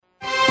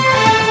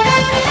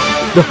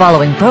The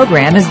following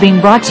program is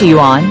being brought to you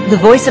on the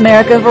Voice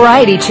America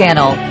Variety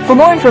Channel. For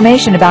more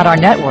information about our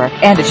network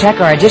and to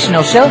check our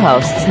additional show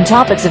hosts and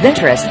topics of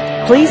interest,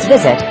 please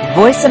visit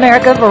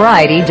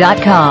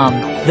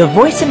voiceamericavariety.com. The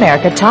Voice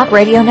America Talk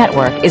Radio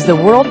Network is the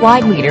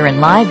worldwide leader in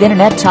live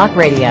Internet talk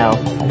radio.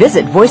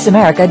 Visit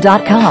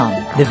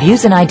voiceamerica.com. The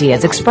views and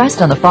ideas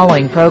expressed on the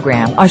following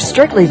program are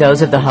strictly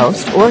those of the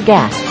host or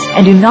guests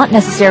and do not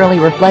necessarily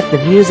reflect the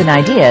views and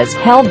ideas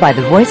held by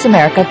the Voice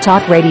America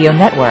Talk Radio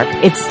Network,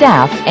 its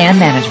staff, and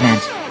management.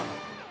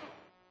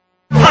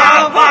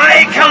 Pop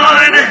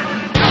icon!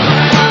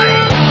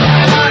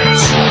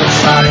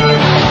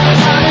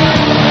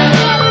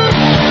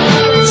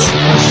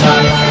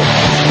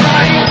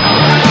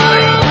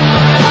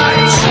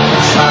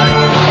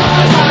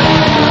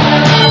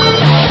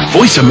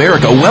 Voice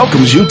America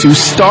welcomes you to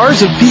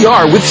Stars of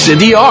PR with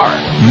Cindee R.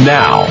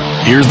 Now,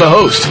 here's the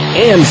host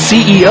and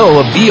CEO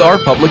of VR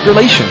Public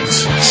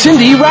Relations,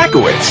 Cindee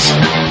Rakowitz.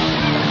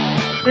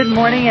 Good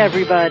morning,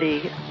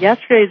 everybody.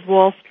 Yesterday's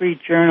Wall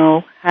Street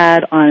Journal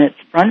had on its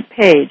front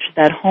page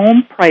that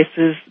home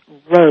prices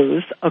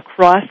rose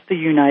across the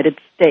United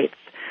States.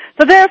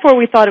 So therefore,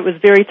 we thought it was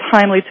very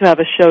timely to have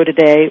a show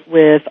today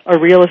with a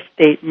real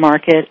estate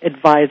market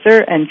advisor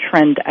and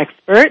trend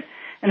expert,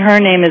 and her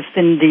name is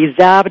Cindee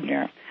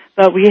Zabner.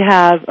 But we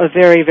have a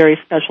very, very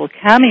special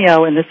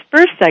cameo in this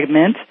first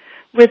segment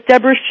with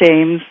Deborah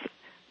Shames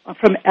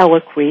from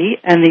Eloqui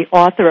and the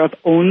author of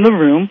Own the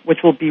Room,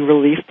 which will be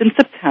released in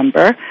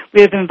September.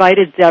 We have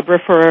invited Deborah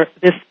for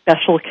this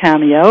special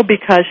cameo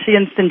because she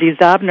and Cindee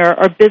Zabner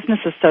are business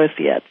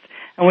associates.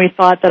 And we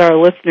thought that our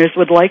listeners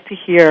would like to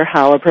hear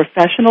how a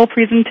professional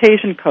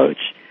presentation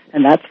coach,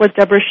 and that's what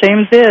Deborah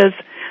Shames is,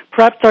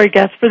 prepped our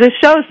guests for this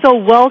show. So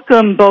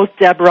welcome both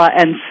Deborah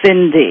and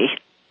Cindee.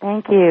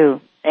 Thank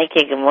you. Thank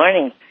you. Good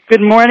morning. Good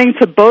morning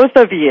to both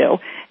of you.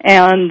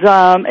 And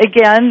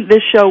again,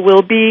 this show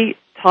will be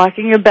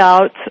talking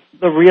about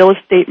the real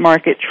estate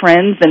market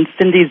trends, and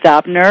Cindee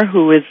Zabner,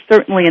 who is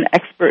certainly an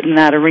expert in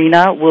that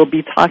arena, will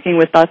be talking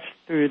with us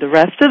through the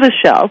rest of the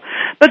show.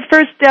 But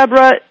first,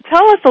 Deborah,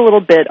 tell us a little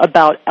bit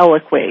about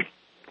Eloqui.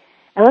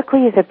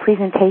 Eloqui is a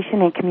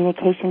presentation and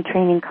communication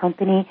training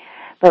company,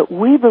 but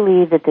we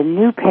believe that the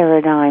new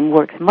paradigm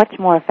works much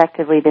more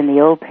effectively than the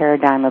old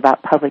paradigm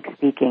about public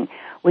speaking,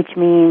 which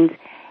means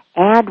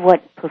add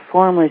what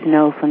performers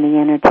know from the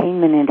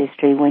entertainment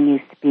industry when you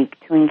speak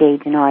to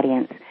engage an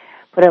audience.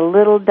 Put a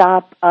little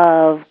dot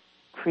of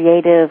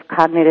creative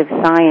cognitive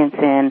science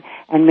in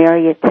and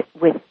marry it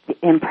with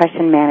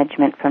impression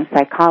management from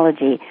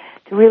psychology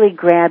to really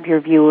grab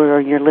your viewer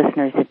or your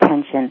listener's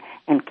attention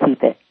and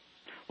keep it.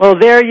 Well,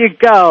 there you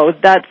go.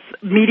 That's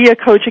media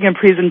coaching and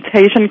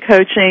presentation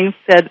coaching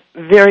said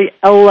very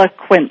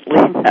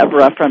eloquently,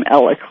 Deborah from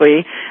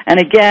Eloqui. And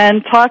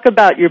again, talk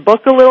about your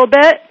book a little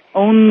bit.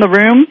 Own the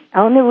Room?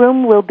 Own the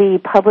Room will be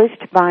published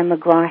by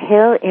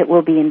McGraw-Hill. It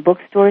will be in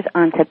bookstores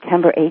on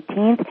September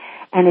 18th,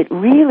 and it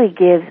really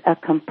gives a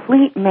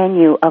complete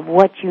menu of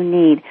what you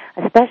need,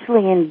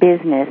 especially in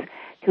business,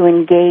 to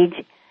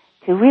engage,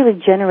 to really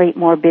generate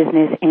more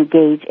business,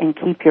 engage, and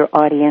keep your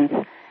audience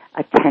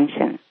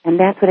attention. And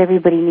that's what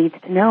everybody needs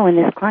to know in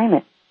this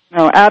climate.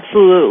 No,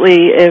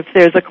 absolutely. If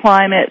there's a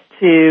climate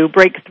to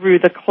break through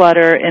the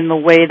clutter in the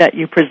way that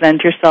you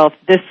present yourself,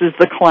 this is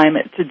the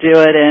climate to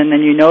do it in,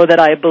 and you know that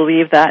I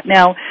believe that.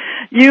 Now,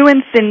 you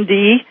and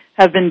Cindee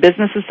have been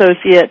business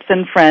associates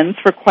and friends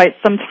for quite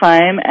some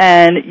time,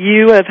 and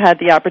you have had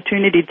the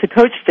opportunity to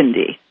coach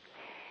Cindee.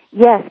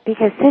 Yes,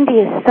 because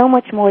Cindee is so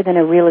much more than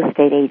a real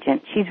estate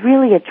agent. She's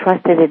really a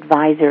trusted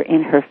advisor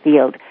in her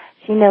field.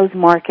 She knows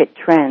market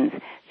trends.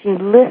 She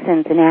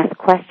listens and asks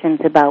questions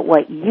about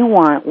what you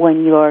want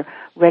when you're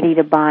ready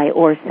to buy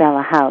or sell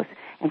a house.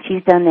 And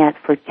she's done that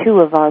for 2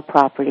 of our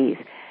properties.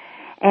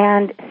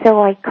 And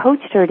so I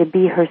coached her to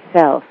be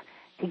herself,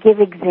 to give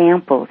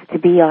examples, to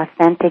be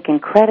authentic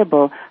and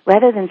credible,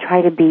 rather than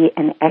try to be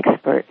an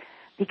expert.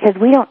 Because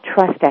we don't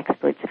trust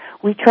experts.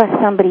 We trust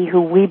somebody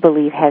who we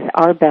believe has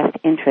our best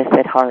interests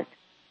at heart.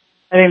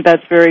 I think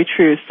that's very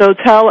true. So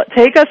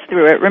take us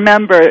through it.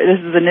 Remember,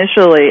 this is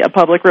initially a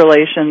public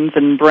relations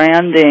and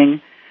branding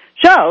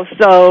show,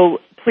 so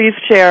please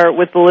share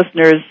with the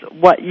listeners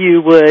what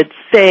you would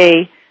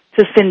say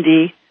to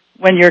Cindee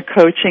when you're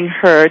coaching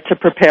her to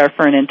prepare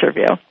for an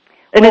interview.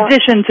 In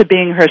addition to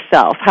being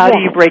herself, how do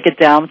you break it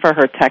down for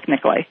her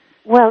technically?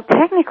 Well,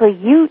 technically,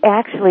 you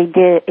actually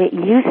did.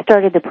 You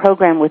started the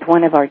program with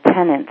one of our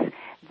tenets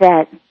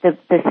that the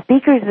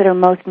speakers that are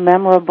most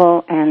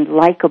memorable and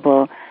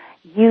likable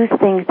use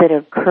things that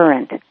are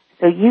current.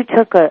 So you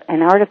took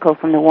an article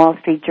from the Wall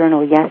Street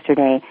Journal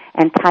yesterday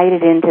and tied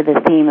it into the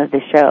theme of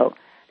the show.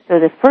 So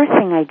the first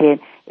thing I did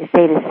is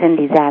say to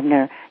Cindee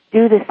Zabner,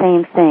 do the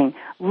same thing.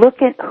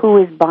 Look at who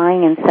is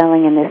buying and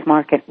selling in this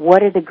market.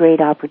 What are the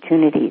great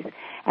opportunities?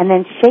 And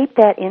then shape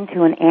that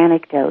into an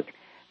anecdote,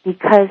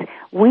 because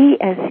we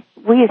as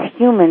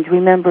humans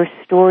remember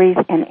stories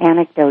and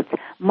anecdotes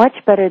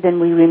much better than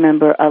we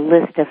remember a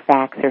list of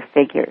facts or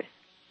figures.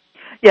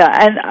 Yeah,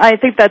 and I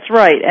think that's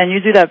right, and you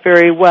do that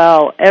very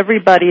well.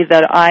 Everybody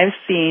that I've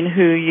seen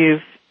who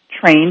you've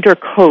trained or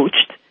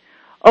coached,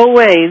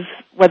 always,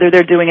 whether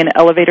they're doing an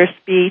elevator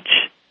speech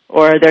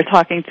or they're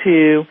talking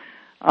to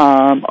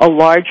a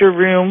larger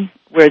room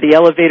where the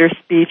elevator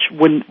speech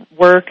wouldn't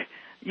work,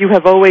 you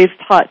have always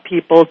taught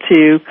people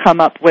to come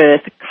up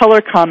with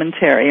color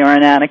commentary or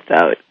an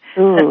anecdote.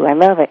 Ooh, I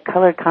love it,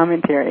 color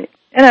commentary.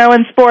 You know,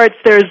 in sports,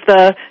 there's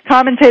the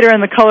commentator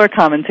and the color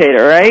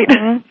commentator, right?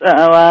 Mm-hmm. So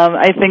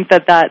I think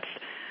that's,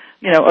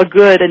 a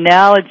good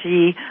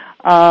analogy.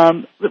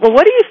 Well,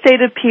 what do you say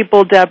to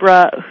people,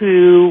 Deborah,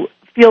 who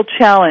feel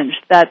challenged,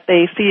 that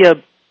they see a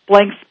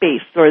blank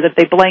space or that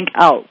they blank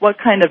out? What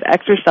kind of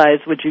exercise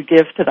would you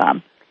give to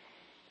them?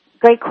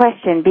 Great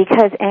question,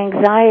 because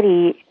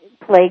anxiety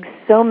plagues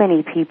so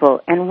many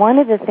people, and one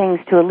of the things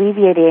to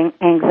alleviate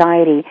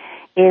anxiety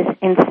is,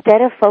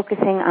 instead of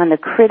focusing on the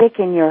critic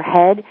in your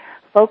head,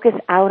 focus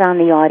out on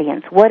the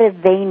audience. What do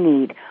they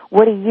need?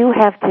 What do you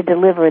have to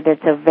deliver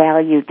that's of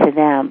value to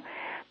them?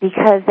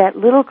 Because that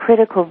little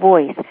critical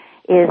voice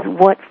is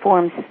what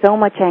forms so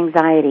much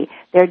anxiety.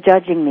 They're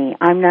judging me.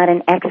 I'm not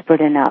an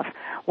expert enough.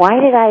 Why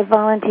did I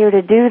volunteer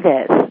to do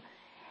this?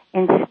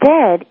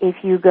 Instead, if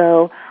you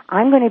go,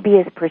 I'm going to be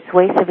as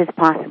persuasive as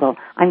possible.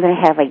 I'm going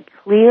to have a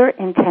clear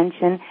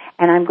intention,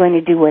 and I'm going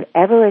to do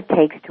whatever it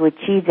takes to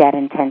achieve that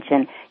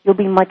intention, you'll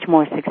be much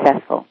more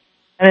successful.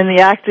 And in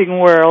the acting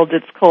world,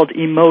 it's called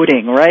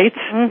emoting, right?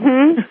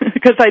 Mm-hmm.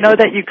 Because I know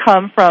that you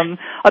come from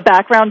a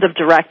background of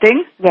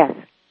directing. Yes.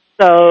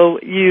 So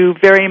you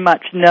very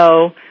much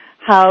know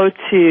how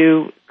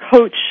to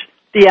coach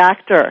the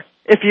actor,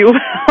 if you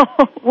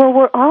will. Well,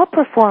 we're all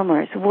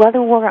performers,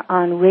 whether we're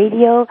on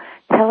radio,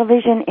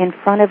 television, in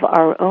front of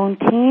our own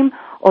team,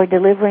 or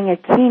delivering a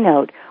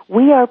keynote.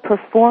 We are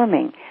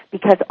performing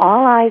because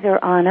all eyes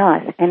are on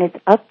us, and it's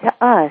up to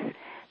us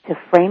to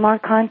frame our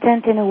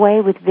content in a way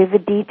with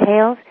vivid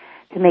details,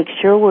 to make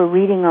sure we're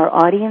reading our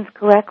audience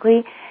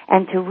correctly,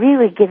 and to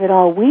really give it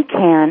all we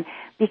can,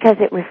 because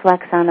it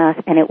reflects on us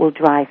and it will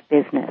drive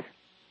business.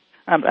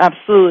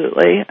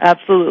 Absolutely,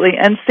 absolutely.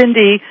 And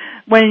Cindee,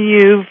 when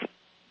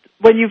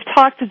you've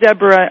talked to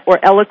Deborah or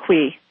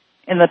Eloqui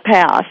in the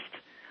past,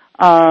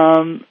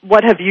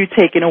 what have you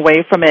taken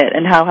away from it,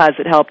 and how has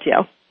it helped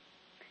you?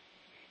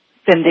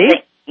 Cindee?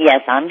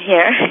 Yes, I'm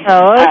here.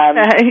 Oh,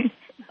 okay.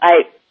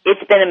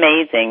 It's been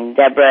amazing.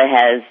 Deborah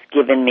has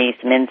given me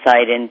some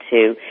insight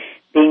into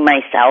being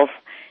myself.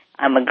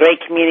 I'm a great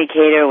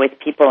communicator with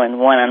people in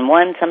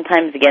one-on-one,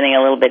 sometimes getting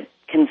a little bit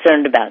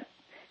concerned about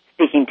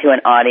speaking to an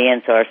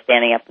audience or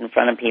standing up in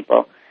front of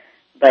people.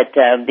 But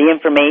the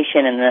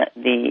information and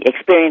the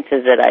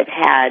experiences that I've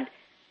had,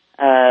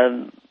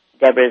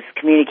 Deborah's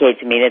communicated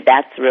to me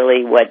that's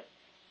really what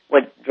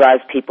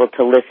draws people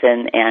to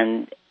listen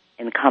and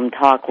come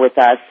talk with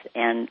us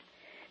and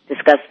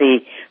discuss the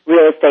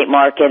real estate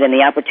market and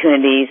the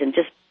opportunities, and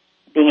just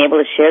being able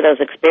to share those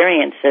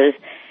experiences,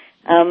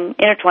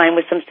 intertwined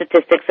with some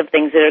statistics of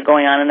things that are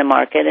going on in the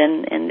market,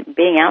 and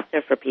being out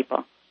there for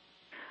people.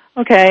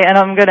 Okay, and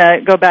I'm going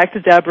to go back to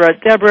Deborah.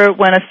 Deborah,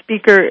 when a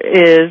speaker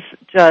is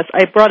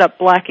I brought up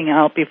blacking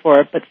out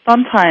before, but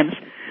sometimes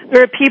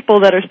there are people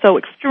that are so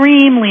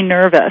extremely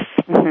nervous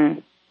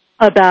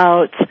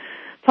about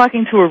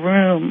talking to a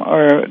room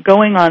or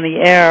going on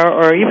the air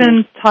or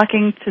even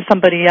talking to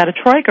somebody at a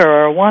Troika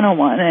or a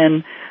one-on-one.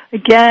 And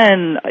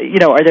again,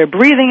 are there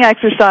breathing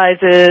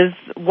exercises?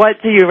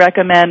 What do you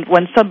recommend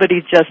when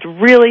somebody just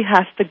really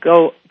has to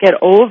get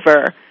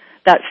over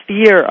that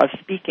fear of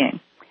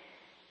speaking?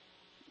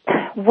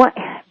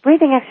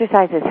 Breathing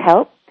exercises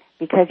help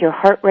because your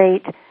heart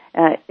rate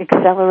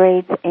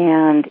accelerates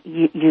and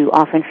you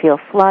often feel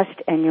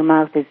flushed and your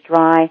mouth is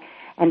dry.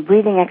 And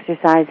breathing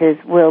exercises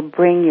will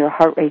bring your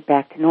heart rate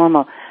back to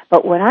normal.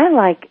 But what I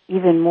like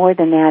even more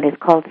than that is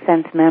called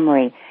sense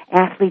memory.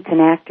 Athletes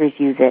and actors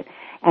use it.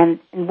 And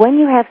when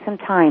you have some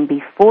time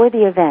before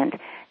the event,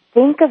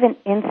 think of an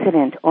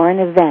incident or an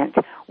event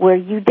where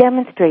you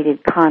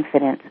demonstrated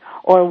confidence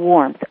or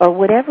warmth or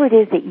whatever it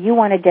is that you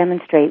want to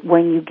demonstrate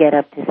when you get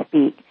up to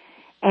speak.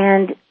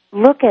 And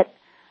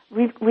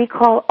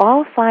recall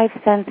all 5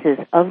 senses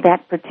of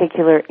that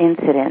particular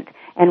incident.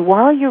 And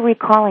while you're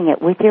recalling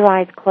it with your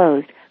eyes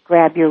closed,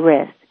 grab your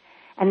wrist.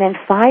 And then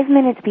 5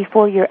 minutes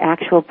before your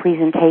actual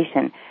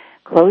presentation,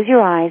 close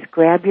your eyes,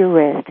 grab your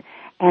wrist,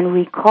 and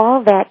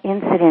recall that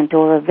incident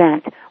or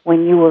event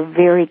when you were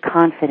very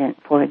confident,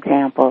 for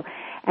example.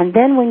 And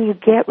then when you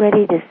get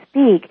ready to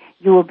speak,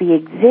 you will be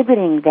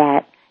exhibiting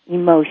that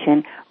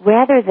emotion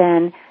rather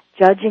than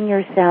judging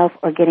yourself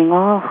or getting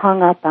all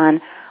hung up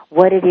on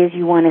what it is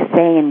you want to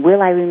say and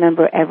will I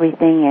remember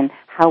everything and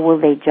how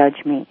will they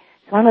judge me.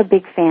 So I'm a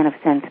big fan of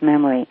sense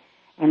memory.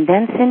 And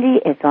then, Cindee,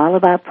 it's all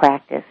about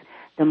practice.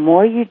 The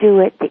more you do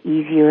it, the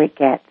easier it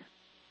gets.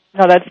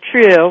 No, that's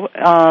true.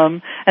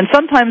 And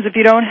sometimes if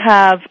you don't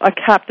have a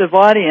captive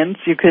audience,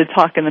 you could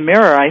talk in the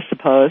mirror, I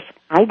suppose.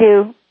 I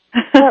do.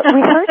 Well,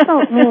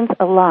 rehearsal means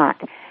a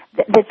lot.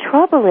 The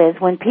trouble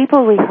is when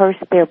people rehearse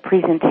their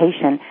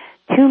presentation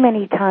too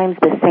many times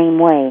the same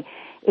way,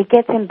 it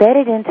gets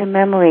embedded into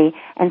memory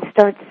and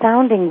starts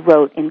sounding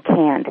rote and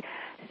canned.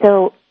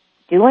 So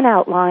do an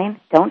outline.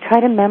 Don't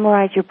try to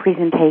memorize your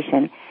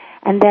presentation.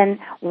 And then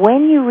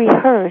when you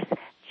rehearse,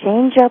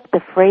 change up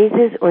the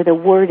phrases or the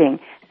wording.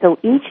 So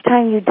each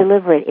time you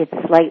deliver it,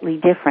 it's slightly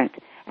different.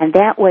 And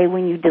that way,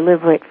 when you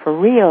deliver it for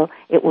real,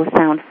 it will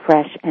sound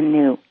fresh and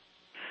new.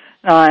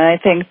 And I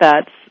think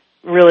that's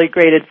really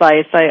great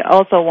advice. I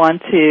also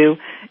want to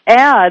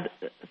add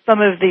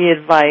some of the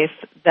advice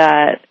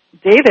that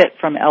David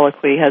from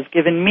Eloqui has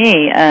given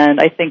me, and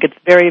I think it's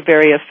very,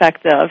 very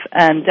effective.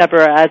 And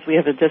Deborah, as we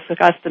have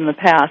discussed in the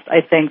past,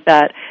 I think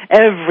that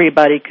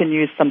everybody can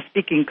use some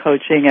speaking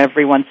coaching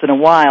every once in a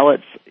while.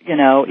 It's,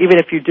 even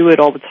if you do it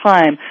all the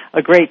time,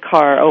 a great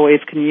car always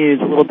can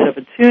use a little bit of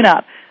a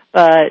tune-up.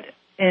 But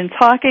in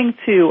talking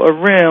to a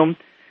room,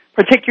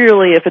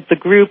 particularly if it's a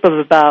group of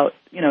about,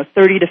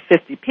 30 to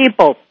 50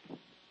 people,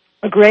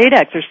 a great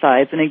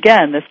exercise, and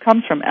again, this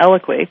comes from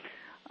Eloqui,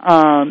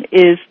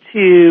 is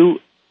to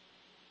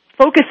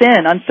focus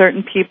in on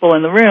certain people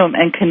in the room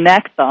and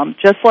connect them,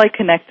 just like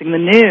connecting the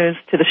news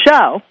to the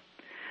show.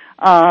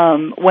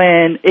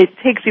 When it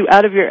takes you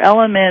out of your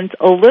element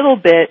a little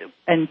bit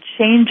and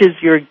changes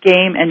your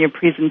game and your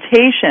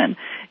presentation,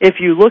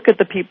 if you look at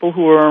the people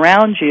who are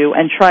around you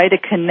and try to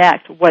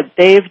connect what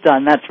they've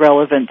done that's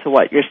relevant to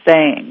what you're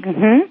saying.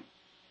 Mm-hmm.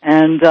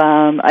 And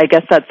I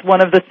guess that's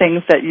one of the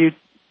things that you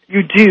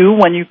do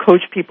when you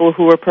coach people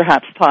who are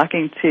perhaps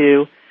talking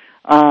to,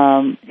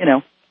 an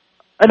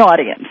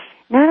audience.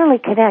 Not only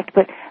connect,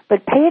 but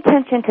pay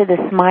attention to the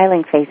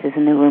smiling faces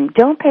in the room.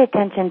 Don't pay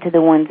attention to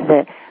the ones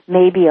that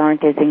maybe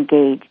aren't as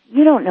engaged.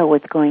 You don't know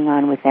what's going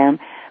on with them,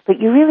 but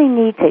you really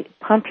need to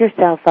pump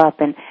yourself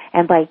up, and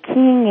by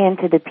keying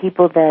into the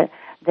people that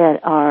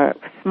are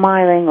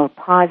smiling or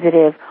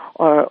positive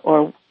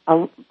or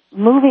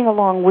moving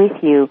along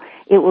with you,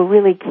 it will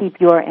really keep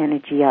your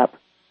energy up.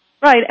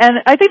 Right, and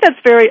I think that's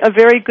a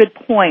very good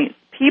point.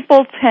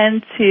 People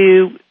tend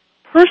to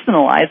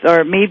personalize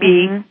or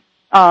maybe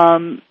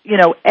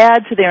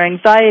add to their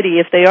anxiety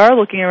if they are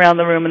looking around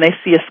the room and they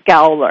see a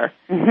scowler.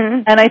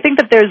 Mm-hmm. And I think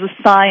that there's a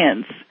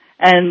science,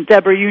 and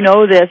Deborah, you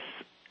know this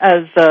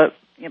as a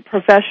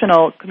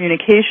professional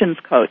communications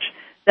coach,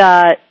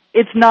 that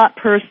it's not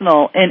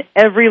personal. In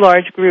every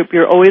large group,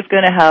 you're always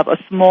going to have a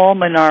small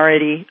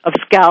minority of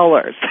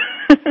scowlers.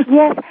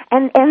 Yes,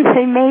 and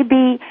they may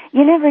be,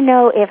 you never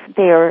know if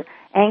they're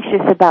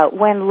anxious about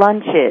when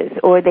lunch is,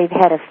 or they've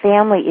had a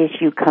family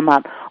issue come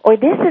up, or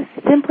this is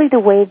simply the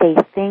way they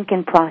think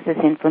and process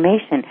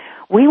information.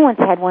 We once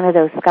had one of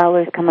those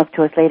scholars come up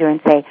to us later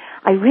and say,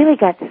 I really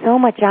got so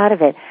much out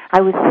of it. I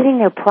was sitting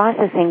there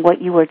processing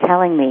what you were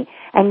telling me,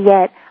 and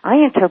yet I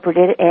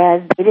interpreted it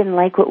as they didn't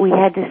like what we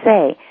had to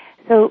say.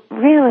 So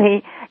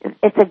really,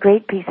 it's a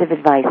great piece of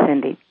advice,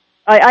 Cindee.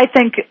 I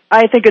think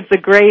it's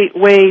a great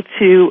way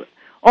to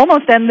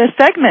almost end this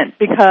segment,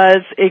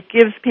 because it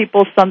gives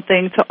people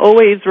something to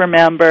always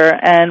remember,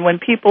 and when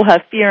people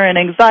have fear and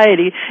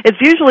anxiety, it's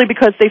usually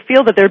because they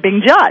feel that they're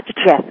being judged.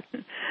 Yes.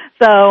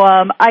 So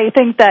I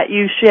think that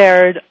you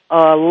shared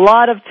a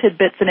lot of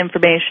tidbits and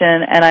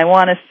information, and I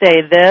want to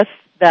say this,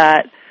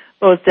 that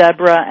both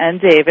Deborah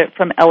and David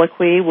from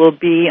Eloqui will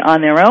be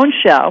on their own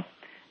show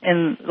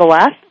in the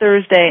last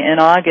Thursday in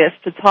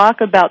August to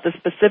talk about the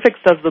specifics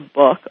of the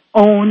book,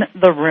 Own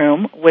the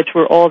Room, which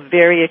we're all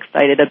very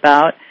excited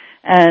about.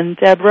 And,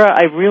 Deborah,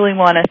 I really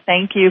want to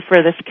thank you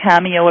for this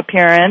cameo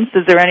appearance.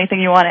 Is there anything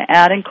you want to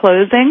add in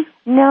closing?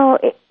 No,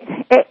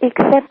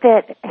 except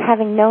that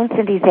having known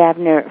Cindee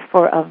Zabner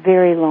for a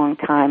very long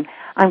time,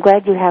 I'm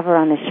glad you have her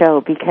on the show,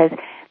 because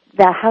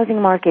the housing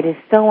market is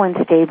so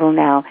unstable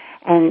now,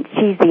 and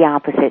she's the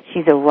opposite.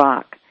 She's a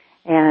rock.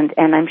 And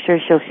I'm sure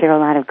she'll share a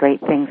lot of great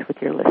things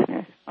with your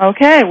listeners.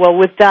 Okay, well,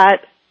 with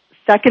that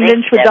second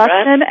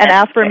introduction and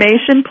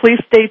affirmation, please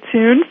stay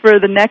tuned for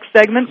the next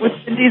segment with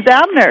Cindee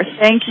Zabner.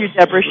 Thank you,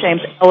 Deborah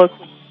Shames.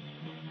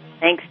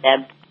 Thanks,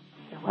 Deb.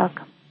 You're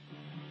welcome.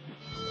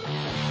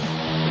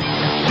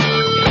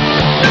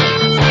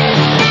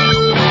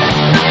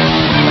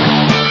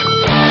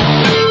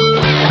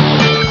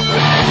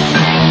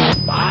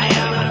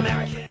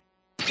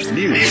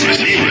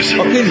 News,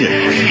 opinion,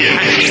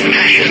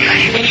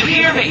 can you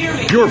hear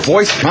me? Your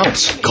voice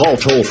counts. Call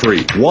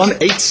toll-free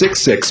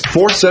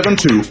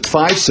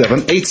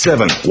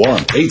 1-866-472-5787.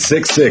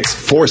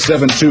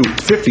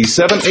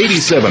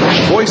 1-866-472-5787.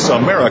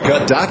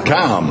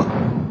 VoiceAmerica.com.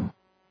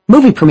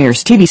 Movie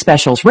premieres, TV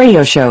specials,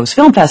 radio shows,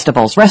 film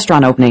festivals,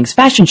 restaurant openings,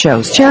 fashion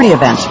shows, charity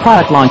events,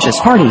 product launches,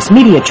 parties,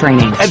 media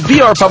training. At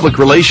VR Public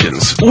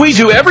Relations, we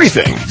do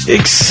everything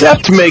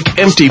except make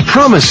empty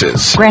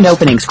promises. Grand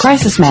openings,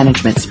 crisis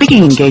management,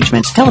 speaking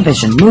engagements,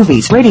 television,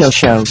 movies, radio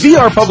shows.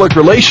 VR Public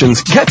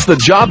Relations gets the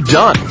job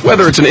done,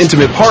 whether it's an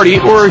intimate party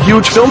or a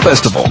huge film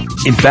festival.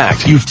 In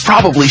fact, you've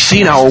probably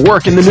seen our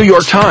work in the New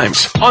York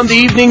Times, on the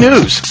evening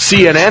news,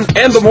 CNN,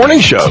 and the morning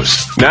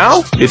shows.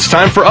 Now, it's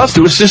time for us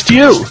to assist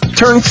you.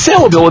 Turn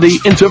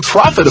salability into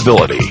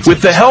profitability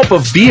with the help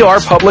of BR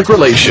Public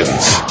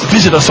Relations.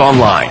 Visit us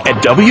online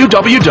at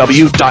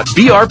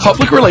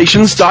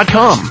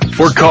www.brpublicrelations.com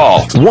or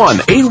call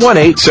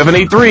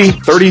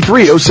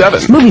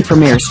 1-818-783-3307. Movie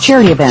premieres,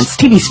 charity events,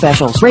 TV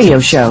specials, radio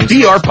shows.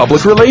 BR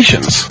Public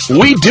Relations.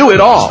 We do it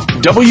all.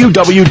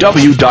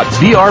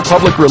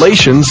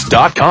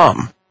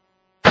 www.brpublicrelations.com.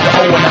 The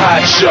Owen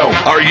Hodge Show.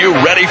 Are you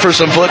ready for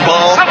some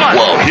football?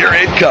 Well, here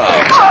it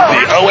comes.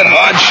 The Owen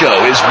Hodge Show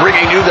is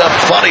bringing you the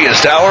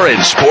funniest hour in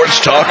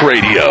sports talk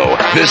radio.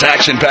 This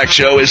action-packed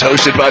show is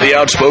hosted by the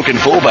outspoken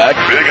fullback,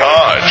 Big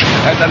Hodge,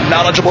 and the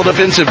knowledgeable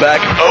defensive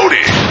back,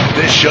 Odie.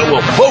 This show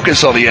will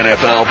focus on the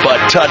NFL, but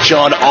touch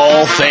on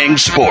all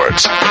things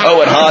sports.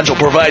 Owen Hodge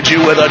will provide you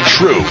with a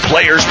true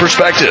player's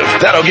perspective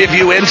that'll give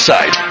you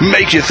insight,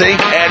 make you think,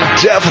 and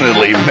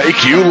definitely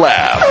make you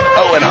laugh.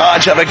 Owen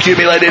Hodge have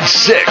accumulated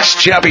 6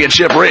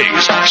 championship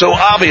rings, so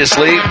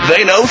obviously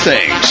they know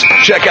things.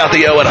 Check out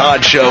the Owen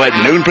Hodge Show at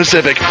noon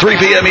Pacific, 3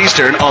 p.m.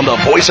 Eastern on the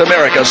Voice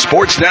America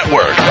Sports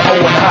Network. The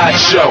Owen Hodge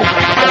Show. Owen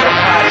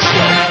Hodge Show.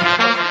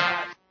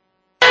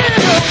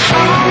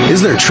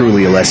 Is there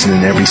truly a lesson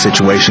in every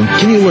situation?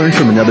 Can you learn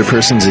from another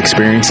person's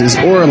experiences,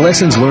 or are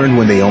lessons learned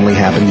when they only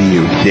happen to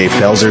you? Dave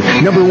Pelzer,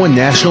 #1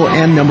 national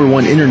and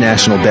 #1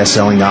 international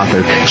best-selling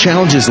author,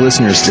 challenges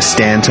listeners to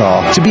stand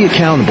tall, to be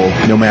accountable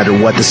no matter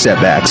what the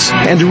setbacks,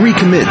 and to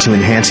recommit to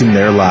enhancing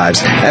their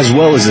lives, as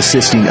well as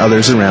assisting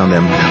others around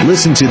them.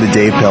 Listen to The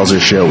Dave Pelzer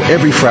Show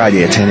every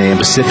Friday at 10 a.m.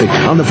 Pacific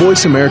on the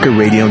Voice America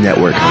Radio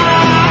Network.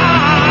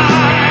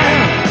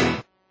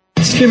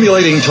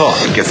 Stimulating talk.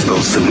 It gets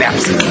those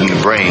synapses in the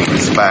brain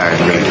firing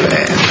really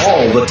fast.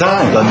 All the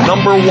time. The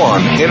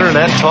 #1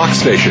 internet talk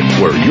station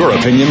where your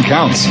opinion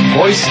counts.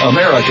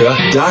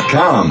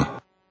 VoiceAmerica.com.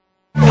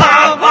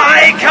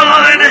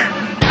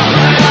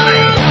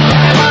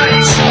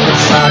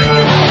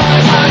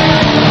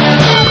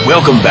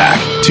 Welcome back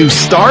to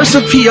Stars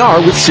of PR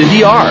with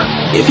Cindee R.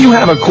 If you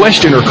have a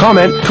question or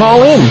comment,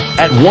 call in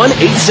at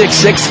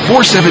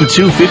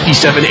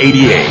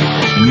 1-866-472-5788.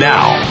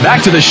 Now,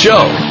 back to the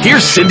show.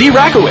 Here's Cindee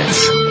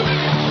Rakowitz.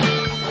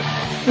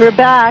 We're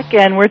back,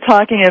 and we're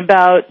talking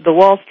about the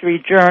Wall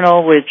Street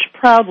Journal, which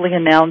proudly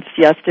announced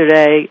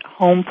yesterday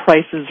home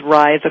prices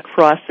rise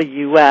across the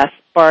U.S.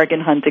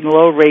 Bargain hunting,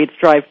 low rates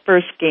drive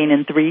first gain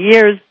in 3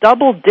 years.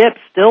 Double dip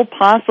still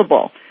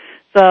possible.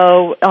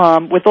 So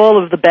with all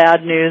of the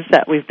bad news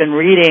that we've been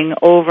reading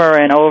over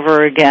and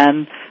over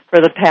again for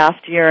the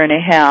past year and a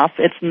half,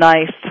 it's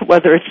nice,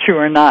 whether it's true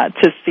or not,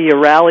 to see a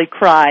rally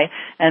cry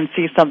and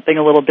see something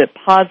a little bit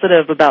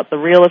positive about the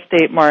real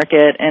estate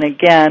market. And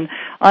again,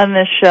 on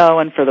this show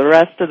and for the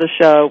rest of the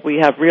show, we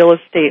have real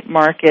estate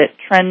market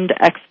trend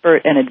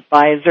expert and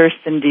advisor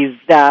Cindee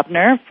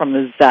Zabner from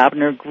the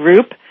Zabner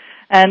Group.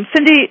 And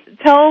Cindee,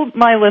 tell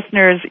my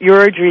listeners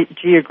your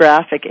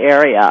geographic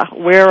area.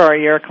 Where are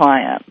your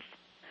clients?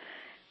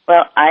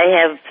 Well, I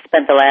have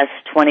spent the last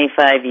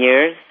 25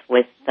 years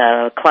with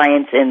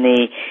clients in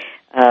the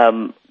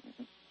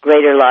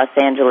greater Los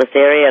Angeles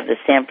area of the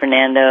San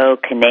Fernando,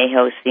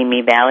 Conejo,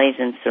 Simi Valleys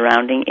and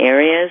surrounding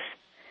areas.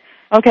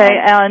 Okay,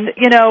 and,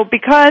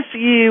 because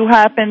you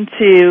happen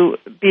to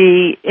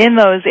be in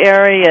those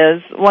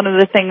areas, one of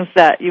the things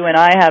that you and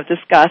I have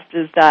discussed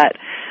is that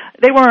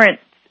they weren't,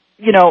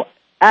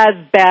 as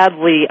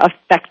badly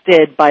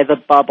affected by the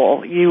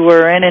bubble. You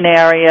were in an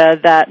area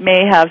that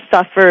may have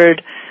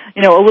suffered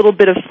a little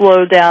bit of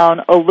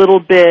slowdown, a little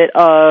bit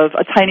of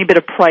a tiny bit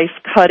of price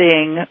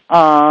cutting,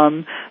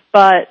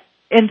 but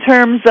in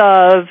terms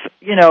of,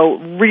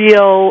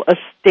 real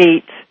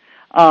estate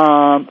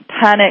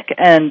panic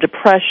and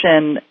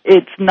depression,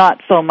 it's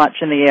not so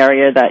much in the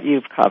area that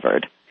you've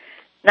covered.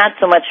 Not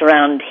so much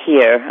around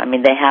here. I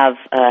mean, they have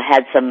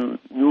had some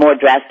more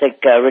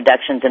drastic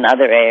reductions in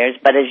other areas,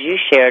 but as you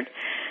shared,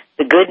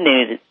 the good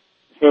news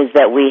is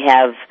that we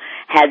have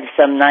had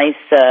some nice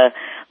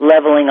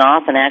leveling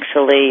off, and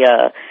actually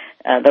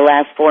the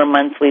last 4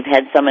 months we've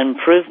had some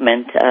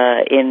improvement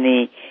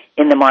in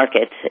the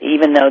market,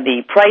 even though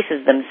the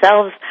prices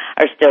themselves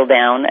are still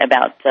down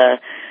about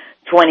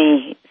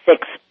 26%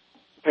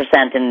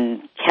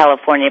 in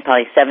California,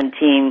 probably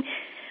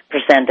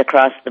 17%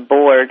 across the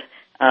board,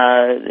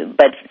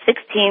 but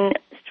 16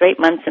 straight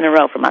months in a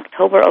row from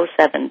October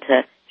 07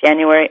 to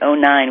January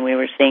 09 we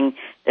were seeing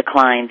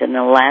declines. In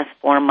the last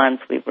 4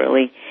 months we've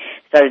really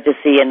started to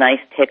see a nice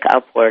tick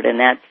upward, and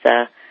that's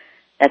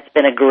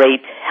been a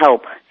great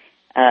help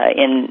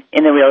in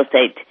the real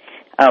estate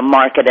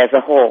market as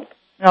a whole.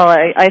 No,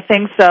 I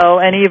think so.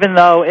 And even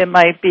though it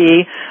might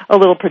be a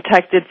little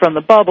protected from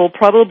the bubble,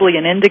 probably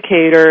an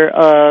indicator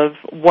of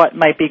what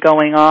might be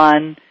going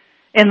on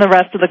in the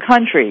rest of the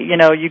country. You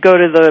go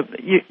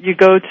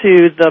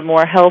to the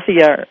more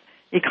healthier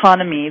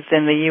economies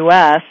in the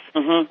U.S.,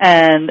 mm-hmm.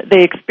 and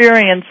they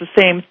experience the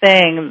same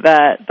thing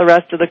that the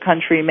rest of the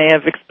country may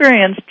have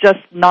experienced, just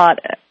not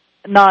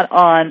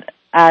on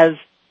as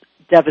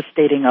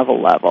devastating of a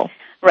level.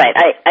 Right.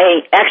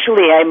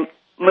 I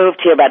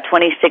moved here about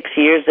 26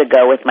 years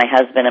ago with my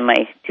husband and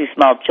my 2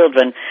 small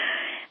children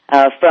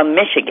from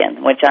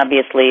Michigan, which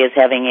obviously is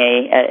having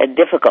a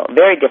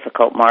very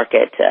difficult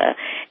market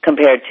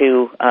compared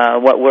to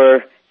what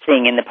we're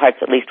seeing in the parts,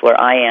 at least where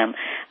I am,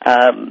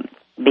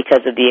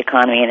 because of the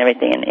economy and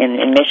everything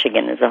in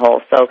Michigan as a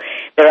whole. So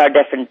there are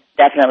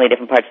definitely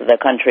different parts of the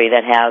country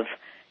that have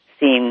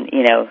seen,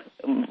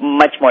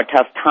 much more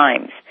tough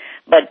times.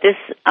 But this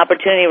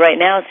opportunity right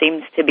now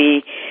seems to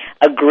be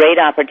a great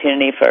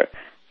opportunity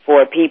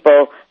for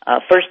people,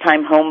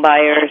 first-time home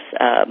buyers.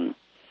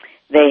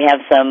 They have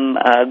some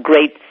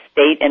great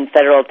state and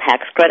federal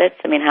tax credits.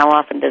 I mean, how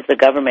often does the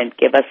government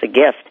give us a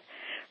gift?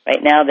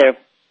 Right now they're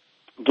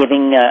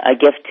giving a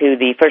gift to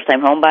the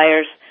first-time home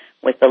buyers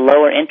with the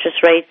lower interest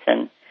rates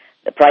and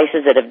the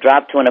prices that have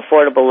dropped to an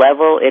affordable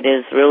level. It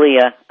is really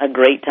a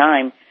great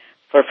time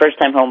for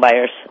first-time home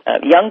buyers,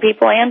 young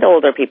people and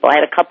older people. I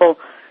had a couple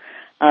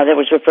that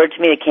was referred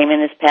to me that came in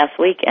this past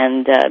week,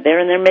 and they're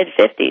in their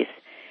mid-50s.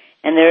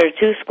 And there are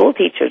two school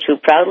teachers who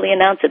proudly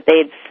announced that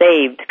they had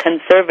saved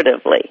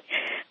conservatively,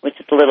 which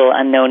is a little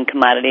unknown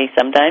commodity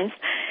sometimes.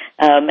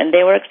 And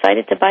they were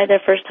excited to buy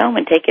their first home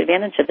and take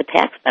advantage of the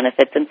tax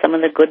benefits and some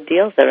of the good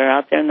deals that are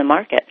out there in the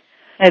market.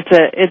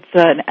 It's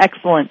an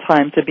excellent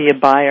time to be a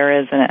buyer,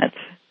 isn't it?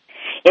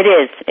 It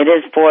is. It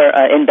is for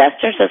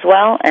investors as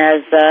well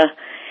as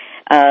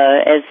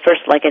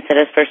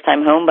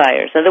first-time home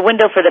buyers. So the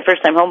window for the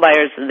first-time home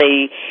buyers,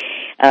 they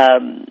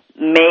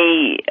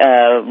may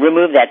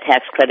remove that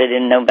tax credit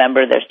in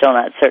November. They're still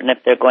not certain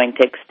if they're going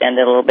to extend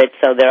it a little bit.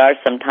 So there are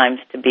some times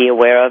to be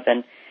aware of,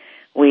 and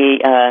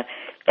we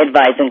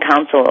advise and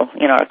counsel,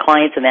 our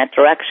clients in that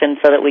direction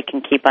so that we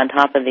can keep on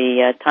top of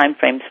the time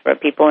frames for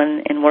people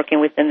in working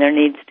within their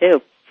needs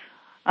too.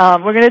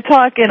 We're going to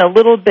talk in a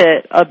little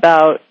bit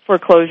about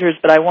foreclosures,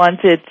 but I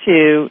wanted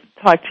to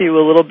talk to you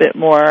a little bit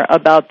more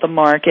about the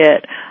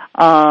market.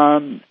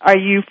 Are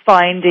you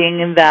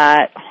finding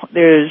that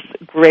there's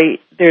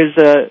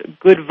a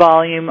good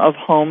volume of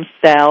home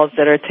sales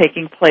that are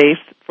taking place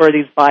for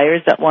these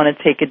buyers that want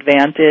to take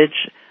advantage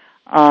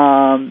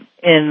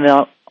in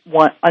the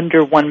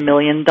under $1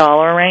 million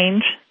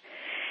range?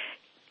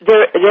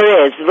 There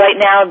is. Right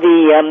now,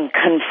 the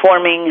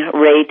conforming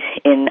rate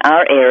in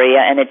our area,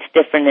 and it's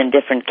different in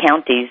different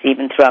counties,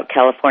 even throughout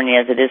California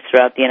as it is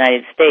throughout the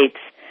United States.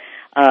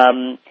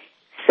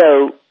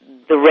 So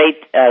the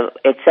rate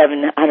at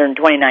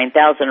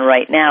 $729,000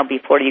 right now,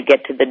 before you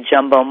get to the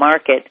jumbo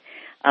market,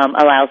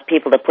 allows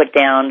people to put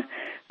down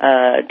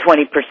 20%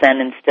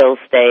 and still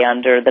stay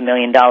under the $1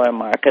 million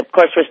mark. Of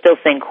course, we're still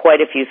seeing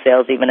quite a few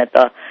sales, even at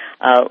the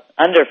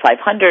under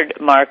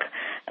 500 mark.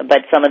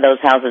 But some of those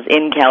houses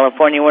in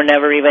California were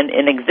never even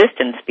in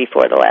existence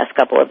before the last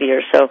couple of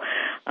years. So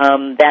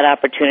that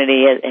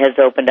opportunity has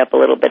opened up a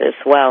little bit as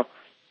well.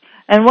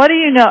 And what do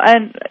you know?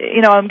 And,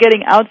 I'm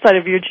getting outside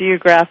of your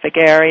geographic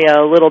area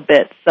a little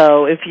bit.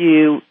 So if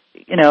you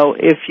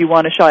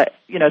want to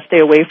stay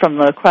away from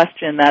the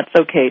question, that's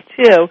okay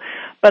too.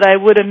 But I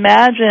would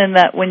imagine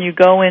that when you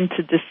go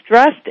into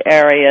distressed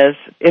areas,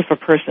 if a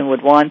person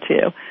would want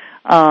to,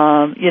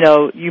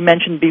 you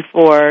mentioned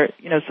before,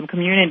 some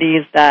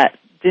communities that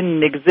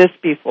didn't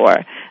exist before.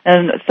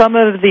 And some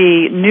of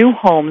the new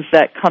homes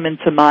that come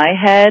into my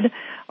head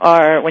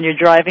are when you're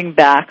driving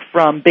back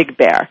from Big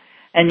Bear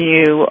and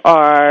you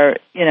are,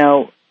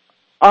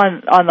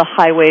 on the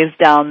highways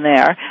down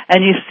there,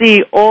 and you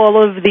see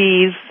all of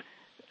these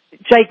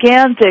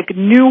gigantic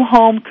new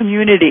home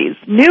communities.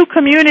 New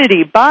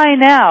community, buy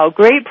now,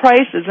 great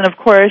prices, and of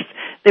course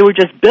they were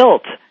just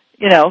built,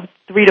 3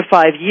 to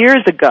 5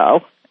 years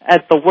ago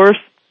at the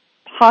worst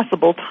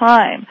possible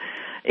time.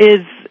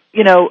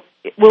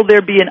 Will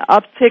there be an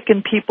uptick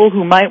in people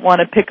who might want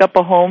to pick up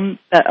a home,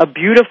 a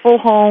beautiful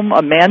home,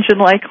 a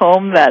mansion-like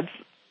home that's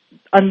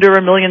under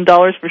 $1 million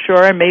for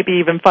sure, and maybe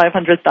even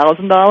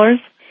 $500,000?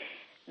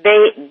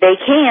 They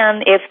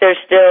can if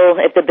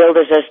the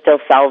builders are still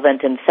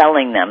solvent in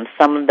selling them.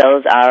 Some of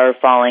those are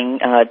falling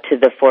to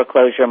the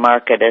foreclosure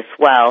market as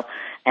well,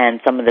 and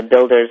some of the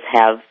builders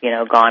have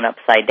gone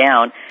upside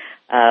down.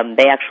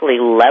 They actually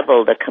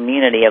leveled a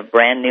community of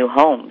brand new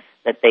homes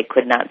that they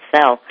could not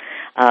sell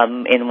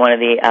in one of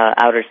the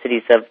outer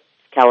cities of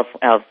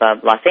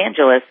Los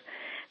Angeles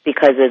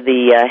because of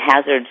the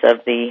hazards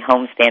of the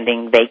home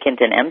standing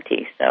vacant and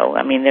empty. So,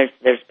 I mean,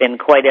 there's been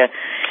quite a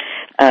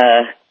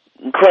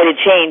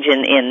change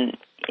in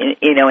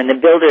the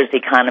builders'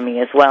 economy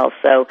as well.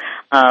 So,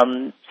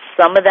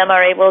 some of them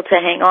are able to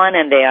hang on,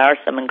 and they are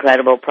some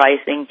incredible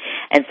pricing,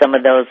 and some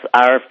of those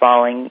are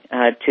falling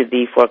to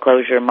the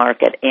foreclosure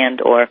market and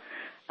or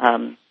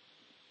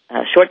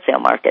short sale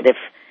market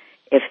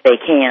if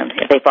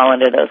they fall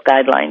under those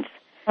guidelines.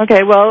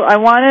 Okay, well, I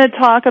want to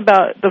talk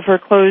about the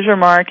foreclosure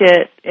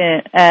market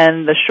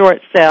and the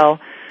short sale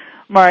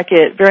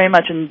market very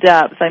much in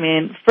depth. I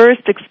mean,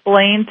 first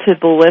explain to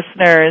the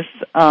listeners,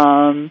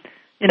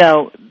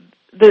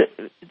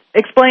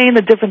 explain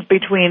the difference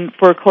between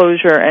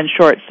foreclosure and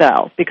short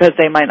sale because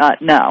they might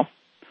not know.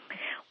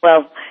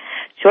 Well,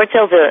 short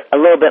sales are a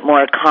little bit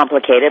more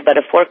complicated, but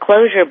a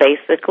foreclosure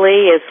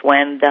basically is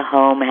when the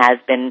home has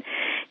been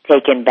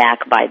taken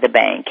back by the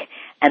bank.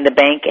 and the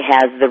bank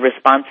has the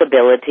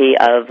responsibility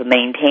of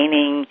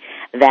maintaining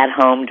that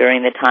home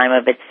during the time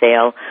of its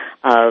sale,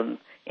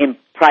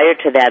 prior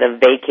to that of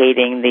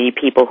vacating the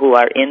people who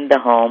are in the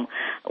home,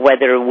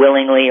 whether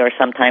willingly or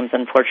sometimes,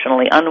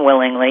 unfortunately,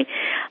 unwillingly,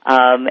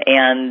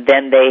 and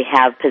then they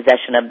have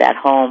possession of that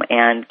home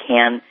and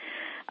can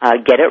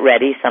get it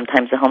ready.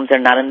 Sometimes the homes are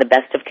not in the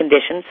best of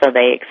condition, so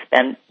they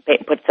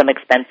put some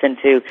expense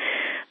into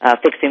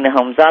fixing the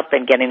homes up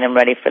and getting them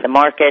ready for the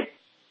market.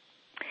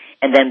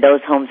 And then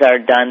those homes are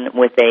done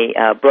with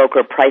a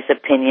broker price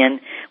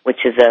opinion,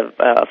 which is a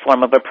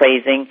form of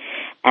appraising,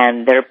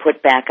 and they're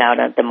put back out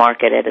at the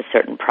market at a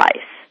certain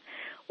price.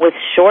 With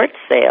short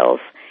sales,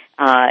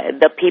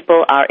 the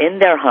people are in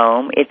their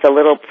home. It's a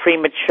little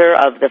premature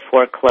of the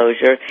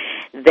foreclosure.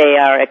 They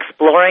are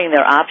exploring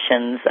their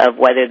options of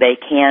whether they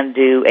can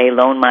do a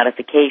loan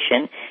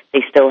modification.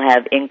 They still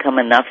have income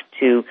enough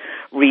to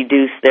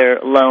reduce their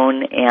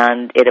loan,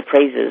 and it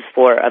appraises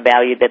for a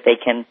value that they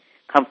can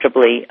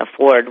comfortably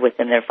afford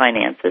within their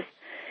finances.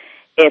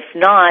 If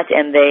not,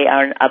 and they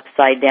are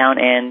upside down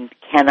and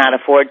cannot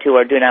afford to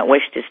or do not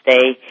wish to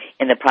stay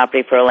in the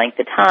property for a length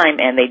of time,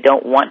 and they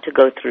don't want to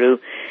go through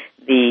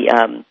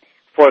the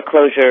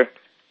foreclosure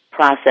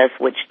process,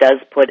 which does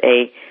put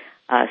a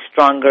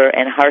stronger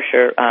and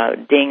harsher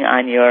ding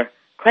on your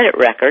credit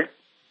record,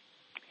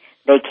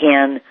 they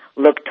can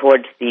look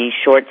towards the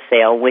short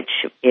sale, which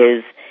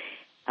is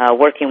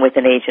working with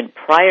an agent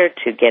prior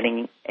to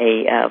getting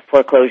a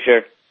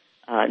foreclosure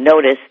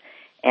notice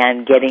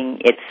and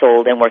getting it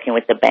sold and working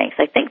with the banks.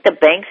 I think the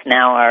banks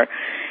now are,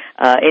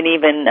 and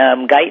even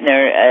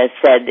Geithner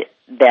said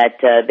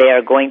that they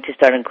are going to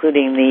start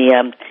including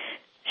the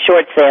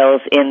short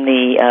sales in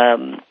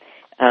the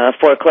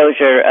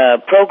foreclosure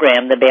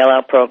program, the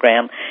bailout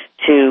program,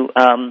 to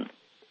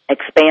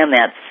expand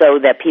that so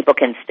that people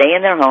can stay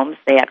in their homes.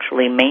 They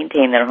actually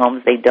maintain their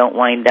homes. They don't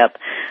wind up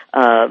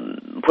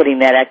putting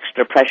that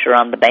extra pressure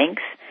on the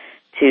banks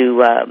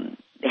to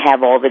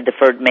have all the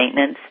deferred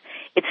maintenance.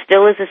 It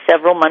still is a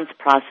several months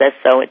process,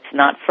 so it's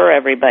not for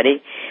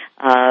everybody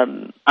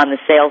on the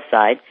sales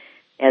side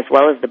as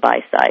well as the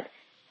buy side.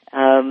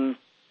 And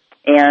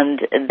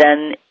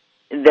then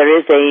there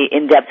is a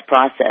in-depth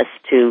process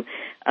to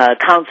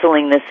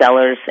counseling the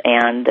sellers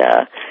and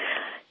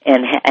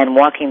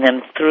walking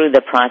them through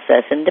the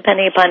process. And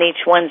depending upon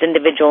each one's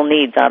individual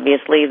needs,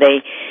 obviously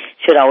they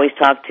should always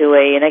talk to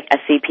a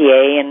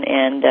CPA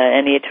and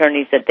any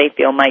attorneys that they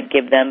feel might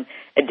give them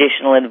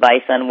additional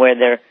advice on where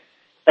their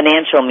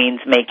financial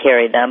means may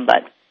carry them.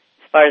 But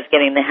as far as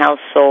getting the house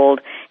sold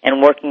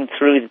and working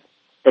through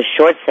the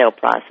short sale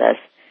process,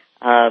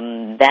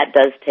 that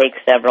does take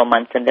several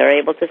months, and they're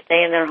able to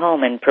stay in their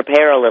home and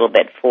prepare a little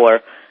bit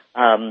for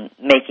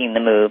making the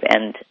move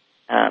and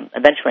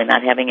eventually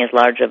not having as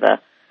large of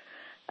a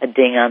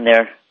ding on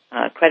their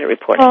credit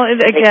report. Well,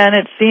 again,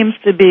 it seems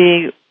to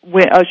be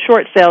a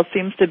short sale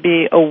seems to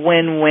be a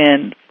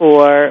win-win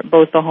for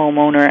both the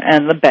homeowner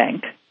and the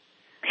bank.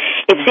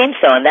 It seems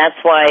so, and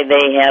that's why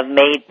they have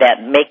made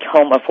that Make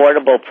Home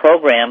Affordable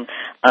program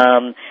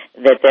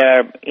that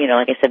they're,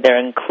 like I said, they're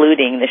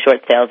including the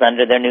short sales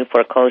under their new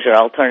foreclosure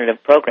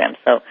alternative program.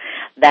 So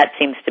that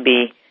seems to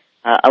be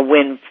a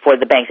win for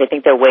the banks. I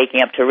think they're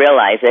waking up to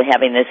realize that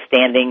having this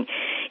standing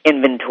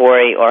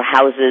inventory or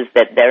houses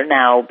that they're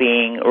now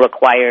being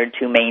required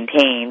to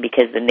maintain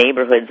because the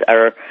neighborhoods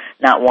are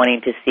not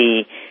wanting to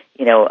see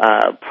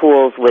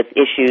pools with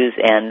issues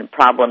and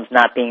problems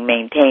not being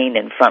maintained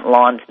and front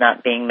lawns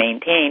not being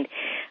maintained,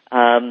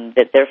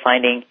 that they're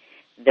finding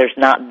there's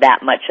not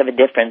that much of a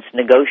difference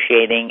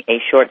negotiating a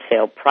short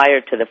sale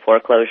prior to the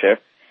foreclosure.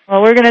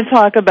 Well, we're going to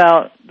talk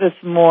about this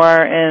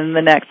more in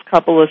the next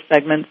couple of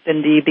segments,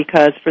 Cindee,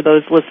 because for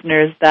those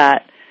listeners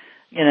that,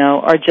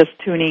 are just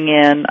tuning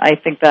in, I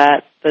think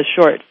that the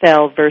short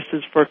sale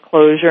versus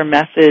foreclosure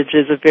message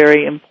is a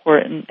very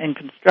important and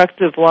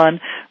constructive one.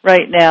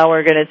 Right now,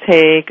 we're going to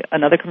take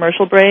another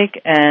commercial break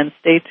and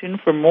stay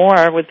tuned for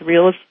more with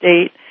real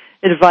estate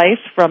advice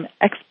from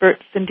expert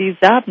Cindee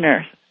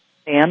Zabner.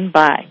 Stand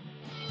by.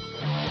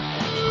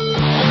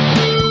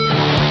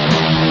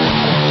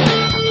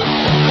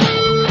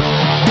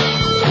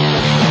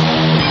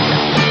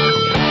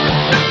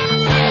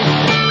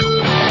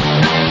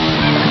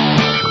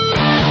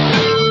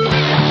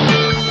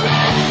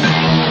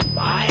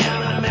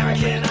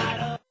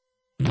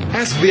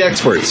 Ask the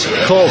experts.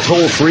 Call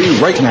toll-free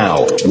right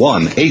now,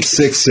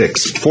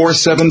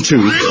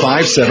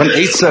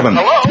 1-866-472-5787.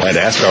 And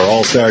ask our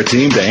All-Star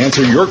team to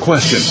answer your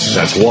question.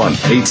 That's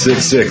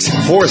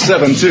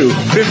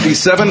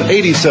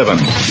 1-866-472-5787.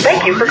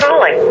 Thank you for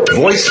calling.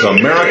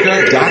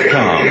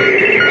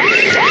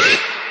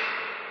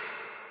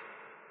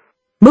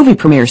 VoiceAmerica.com. Movie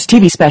premieres,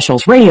 TV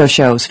specials, radio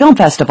shows, film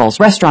festivals,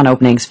 restaurant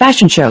openings,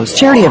 fashion shows,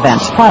 charity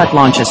events, product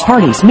launches,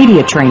 parties,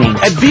 media training.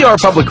 At VR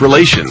Public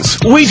Relations,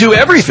 we do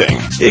everything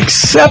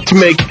except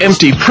make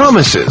empty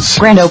promises.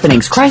 Grand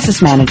openings,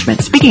 crisis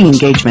management, speaking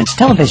engagements,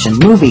 television,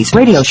 movies,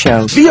 radio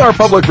shows. VR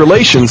Public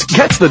Relations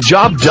gets the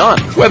job done,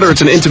 whether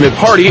it's an intimate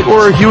party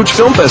or a huge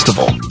film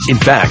festival. In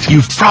fact,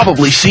 you've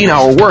probably seen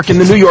our work in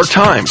the New York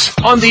Times,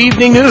 on the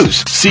evening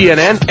news,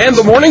 CNN, and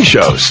the morning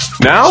shows.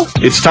 Now,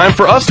 it's time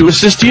for us to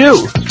assist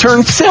you.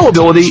 Turn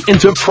saleability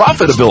into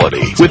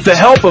profitability with the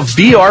help of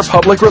VR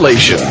Public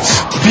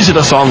Relations. Visit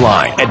us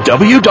online at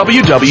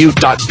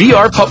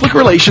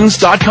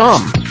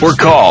www.vrpublicrelations.com or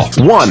call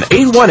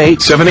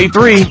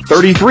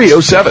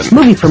 1-818-783-3307.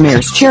 Movie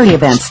premieres, charity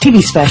events,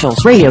 TV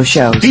specials, radio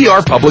shows.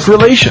 VR Public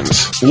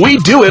Relations. We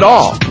do it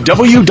all.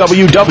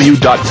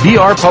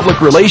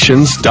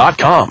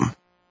 www.vrpublicrelations.com.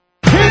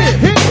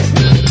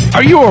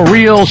 Are you a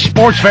real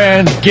sports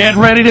fan? Get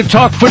ready to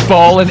talk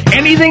football and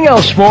anything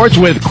else sports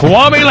with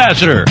Kwame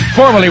Lassiter,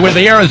 formerly with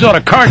the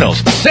Arizona Cardinals,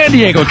 San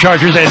Diego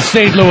Chargers, and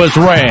St. Louis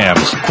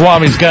Rams.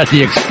 Kwame's got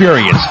the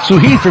experience, so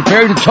he's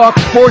prepared to talk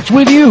sports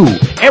with you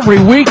every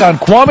week on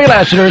Kwame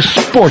Lassiter's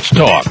Sports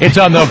Talk. It's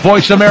on the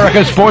Voice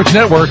America Sports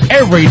Network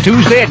every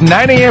Tuesday at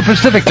 9 a.m.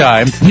 Pacific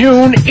Time,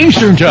 noon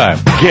Eastern Time.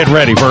 Get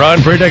ready for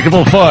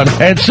unpredictable fun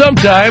and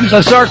sometimes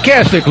a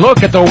sarcastic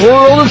look at the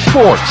world of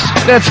sports.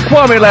 That's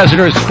Kwame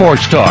Lassiter's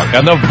Sports Talk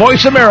on the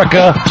Voice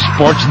America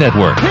Sports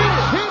Network.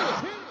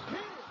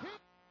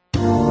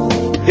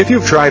 If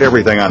you've tried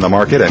everything on the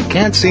market and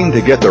can't seem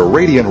to get the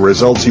radiant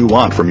results you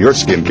want from your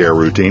skincare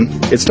routine,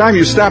 it's time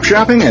you stop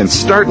shopping and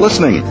start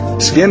listening.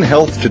 Skin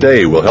Health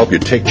Today will help you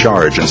take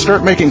charge and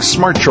start making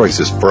smart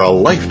choices for a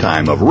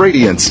lifetime of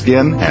radiant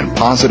skin and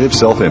positive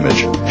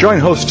self-image. Join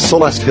host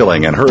Celeste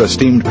Hilling and her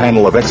esteemed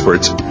panel of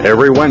experts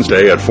every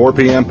Wednesday at 4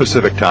 p.m.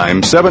 Pacific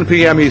Time, 7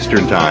 p.m.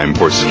 Eastern Time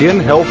for Skin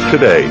Health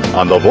Today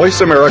on the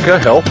Voice America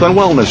Health and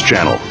Wellness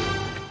Channel.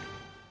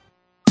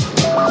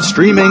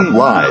 Streaming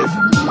live.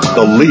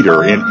 The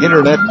leader in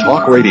Internet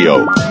talk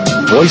radio.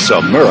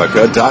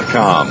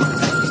 VoiceAmerica.com.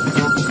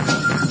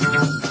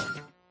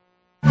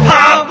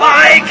 Pop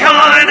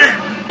icon!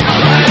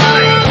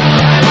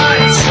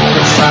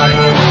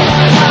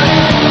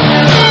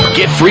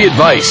 Get free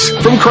advice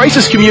from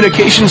crisis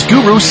communications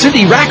guru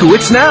Cindee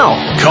Zabner now.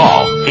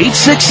 Call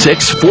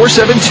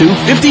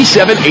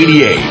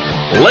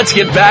 866-472-5788. Let's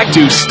get back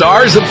to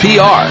Stars of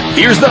PR.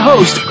 Here's the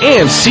host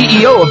and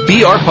CEO of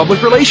BR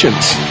Public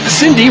Relations,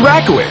 Cindee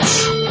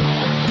Zabner.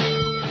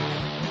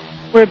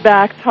 We're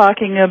back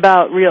talking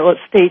about real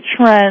estate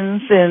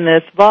trends in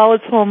this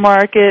volatile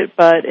market,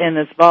 but in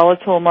this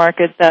volatile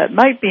market that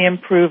might be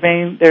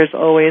improving, there's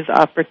always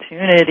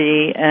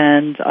opportunity,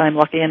 and I'm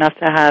lucky enough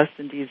to have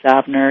Cindee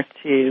Zabner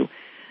to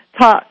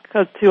talk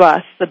to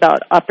us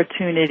about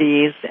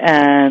opportunities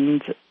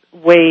and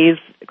ways,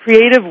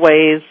 creative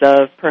ways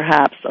of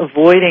perhaps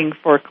avoiding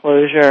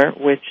foreclosure,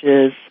 which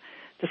is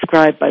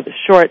described by the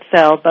short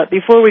sale. But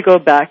before we go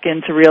back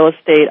into real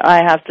estate,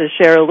 I have to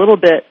share a little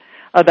bit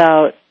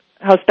about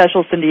how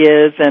special Cindee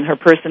is and her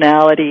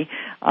personality.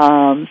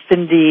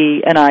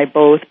 Cindee and I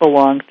both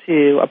belong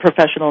to a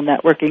professional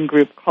networking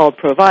group called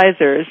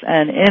Provisors,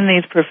 and in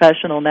these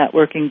professional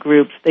networking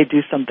groups, they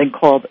do something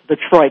called the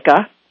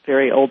Troika,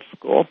 very old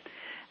school.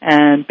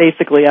 And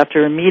basically,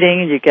 after a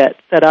meeting, you get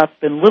set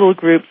up in little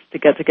groups to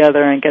get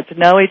together and get to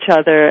know each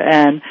other.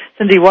 And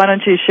Cindee, why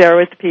don't you share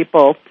with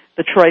people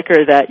the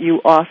Troika that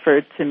you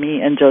offered to me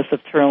and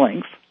Joseph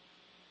Turlings?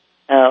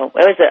 Oh,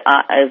 it was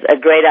a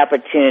great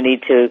opportunity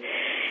to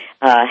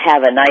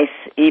have a nice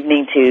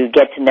evening to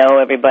get to know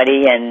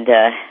everybody and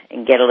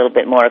get a little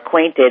bit more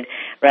acquainted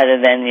rather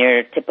than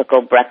your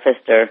typical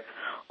breakfast or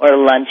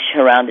lunch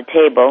around the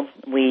table.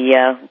 We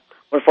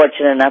were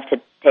fortunate enough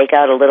to take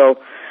out a little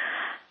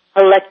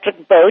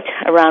electric boat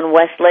around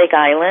Westlake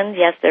Island.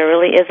 Yes, there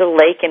really is a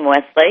lake in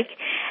Westlake.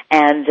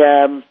 And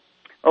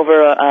over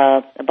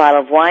a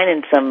bottle of wine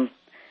and some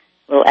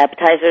little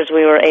appetizers,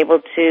 we were able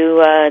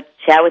to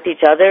chat with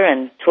each other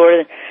and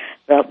tour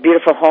the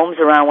beautiful homes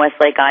around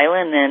Westlake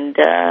Island, and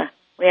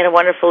we had a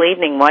wonderful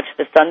evening, watched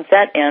the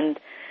sunset, and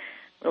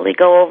really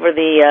go over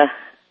the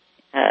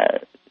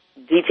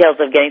details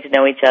of getting to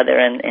know each other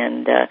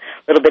and a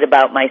little bit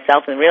about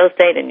myself in real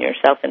estate and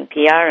yourself in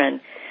PR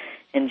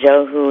and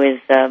Joe, who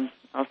is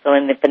also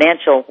in the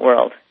financial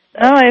world.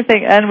 Oh, I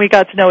think, and we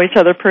got to know each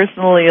other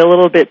personally a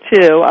little bit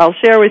too. I'll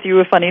share with you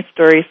a funny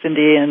story,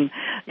 Cindee, and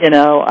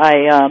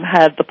I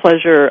had the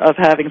pleasure of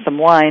having some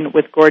wine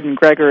with Gordon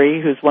Gregory,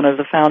 who's one of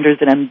the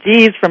founders and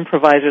MDs from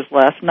Provisors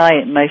last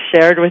night, and I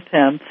shared with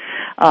him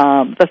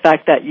the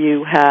fact that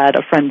you had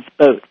a friend's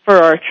boat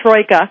for our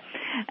Troika.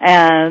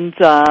 And,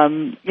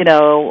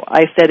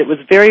 I said it was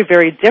very,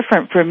 very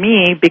different for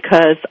me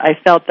because I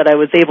felt that I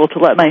was able to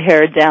let my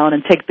hair down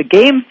and take the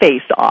game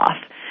face off.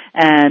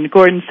 And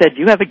Gordon said,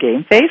 "You have a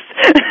game face?"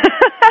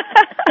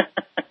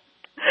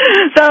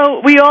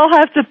 So we all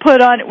have to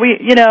put on,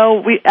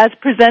 we as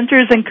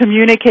presenters and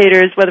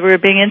communicators, whether we're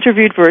being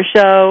interviewed for a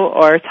show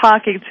or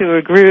talking to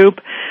a group,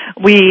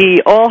 we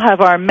all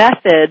have our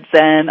methods,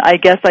 and I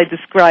guess I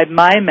describe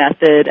my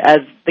method as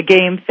the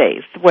game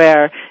face,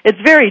 where it's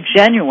very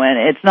genuine.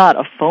 It's not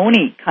a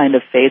phony kind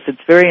of face.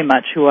 It's very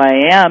much who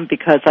I am,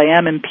 because I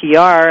am in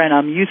PR and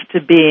I'm used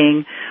to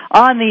being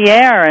on the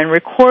air and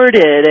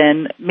recorded,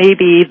 and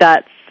maybe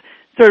that's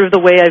sort of the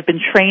way I've been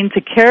trained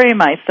to carry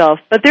myself.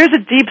 But there's a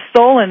deep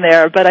soul in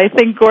there, but I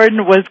think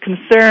Gordon was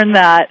concerned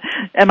that,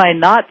 am I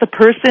not the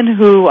person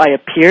who I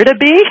appear to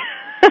be?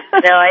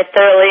 No, I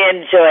thoroughly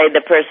enjoyed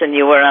the person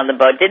you were on the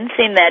boat. Didn't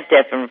seem that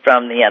different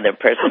from the other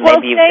person. Well,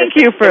 maybe thank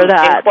you for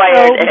that.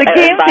 Inquired, so the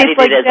game face,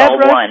 like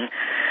Deborah,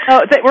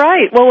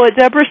 right. Well, what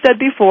Deborah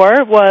said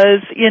before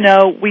was,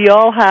 we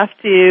all have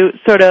to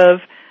sort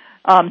of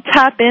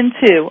tap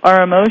into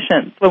our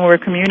emotions when we're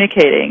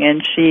communicating,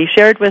 and she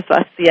shared with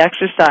us the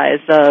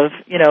exercise of,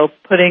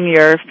 putting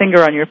your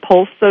finger on your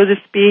pulse, so to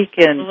speak,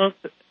 and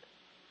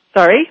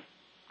sorry?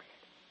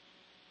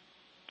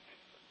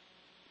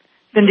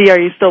 Cindee,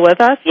 are you still with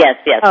us? Yes.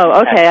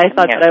 Oh, okay. I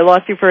thought that I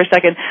lost you for a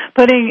second.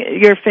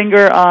 Putting your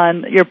finger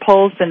on your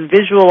pulse and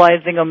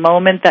visualizing a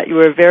moment that you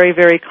were very,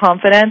 very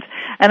confident.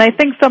 And I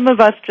think some of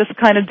us just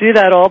kind of do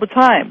that all the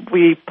time.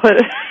 We put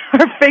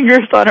our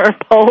fingers on our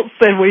pulse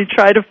and we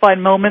try to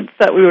find moments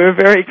that we were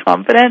very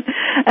confident,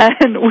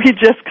 and we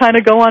just kind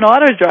of go on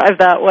auto drive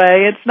that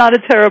way. It's not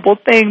a terrible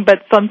thing,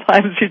 but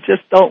sometimes you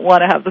just don't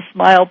want to have the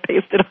smile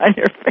pasted on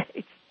your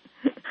face.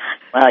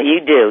 Well,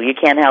 you do. You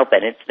can't help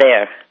it. It's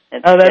there.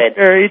 That's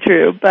very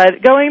true.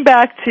 But going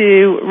back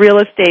to real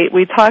estate,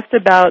 we talked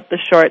about the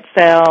short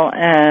sale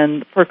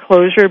and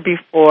foreclosure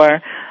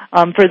before.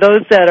 For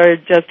those that are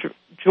just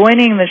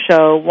joining the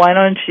show, why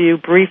don't you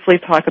briefly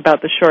talk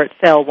about the short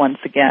sale once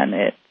again?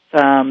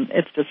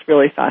 It's just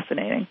really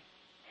fascinating.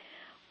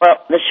 Well,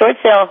 the short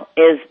sale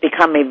is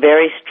become a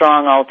very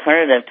strong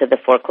alternative to the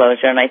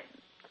foreclosure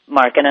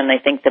market, and I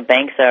think the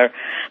banks are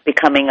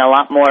becoming a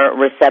lot more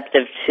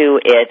receptive to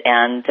it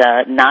and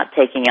not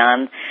taking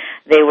on.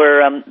 They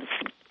were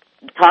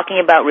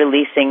talking about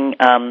releasing,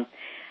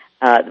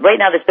 right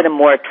now there's been a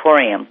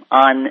moratorium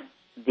on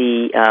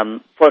the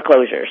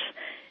foreclosures.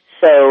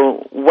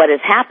 So what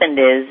has happened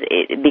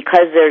is,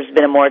 because there's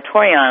been a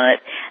moratorium on it,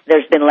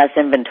 there's been less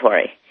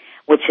inventory,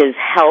 which has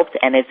helped,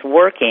 and it's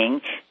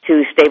working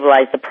to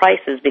stabilize the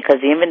prices because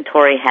the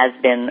inventory has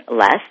been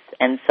less,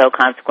 and so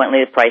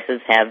consequently the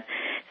prices have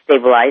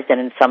stabilized and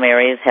in some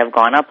areas have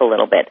gone up a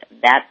little bit.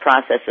 That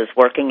process is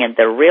working, and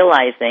they're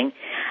realizing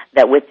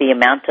that with the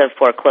amount of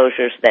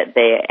foreclosures that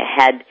they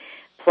had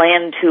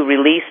planned to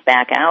release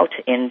back out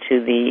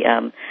into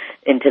the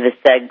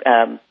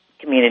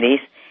communities,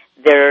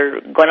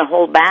 they're going to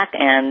hold back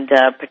and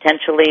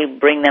potentially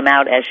bring them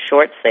out as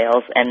short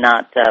sales and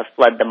not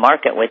flood the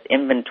market with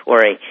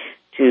inventory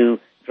to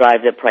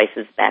drive the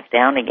prices back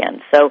down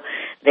again. So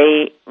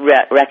they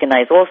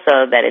recognize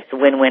also that it's a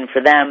win-win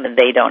for them.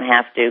 They don't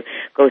have to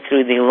go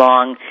through the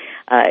long,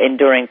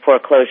 enduring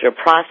foreclosure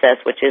process,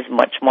 which is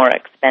much more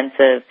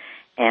expensive,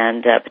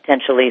 and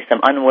potentially some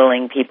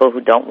unwilling people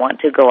who don't want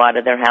to go out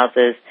of their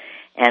houses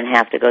and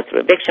have to go through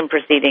eviction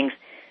proceedings.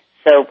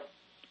 So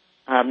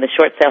the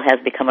short sale has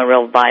become a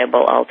real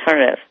viable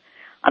alternative.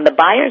 On the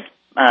buyer's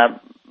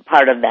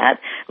part of that,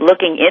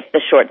 looking at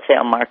the short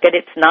sale market,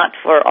 it's not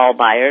for all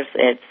buyers.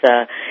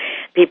 It's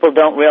people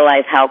don't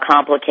realize how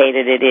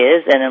complicated it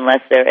is, and unless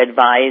they're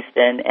advised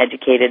and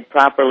educated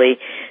properly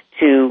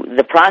to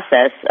the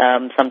process,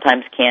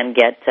 sometimes can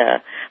get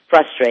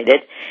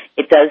frustrated.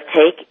 It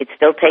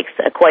still takes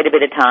quite a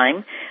bit of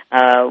time,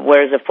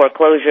 whereas a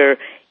foreclosure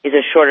is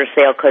a shorter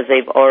sale because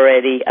they've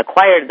already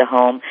acquired the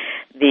home.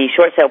 The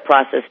short sale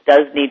process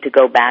does need to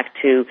go back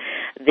to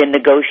the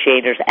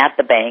negotiators at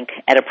the bank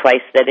at a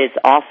price that is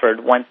offered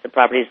once the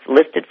property is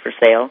listed for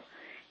sale,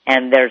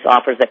 and there's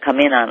offers that come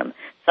in on them.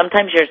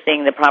 Sometimes you're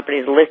seeing the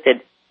properties listed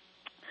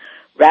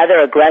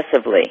rather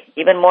aggressively,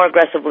 even more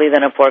aggressively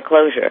than a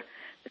foreclosure,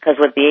 because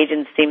what the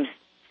agents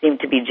seem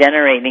to be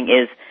generating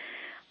is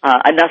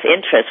enough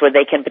interest where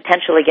they can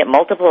potentially get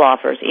multiple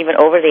offers,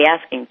 even over the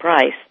asking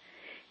price,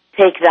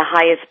 take the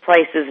highest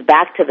prices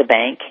back to the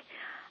bank,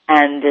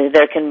 and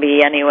there can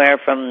be anywhere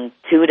from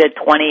 2 to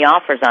 20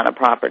 offers on a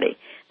property.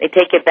 They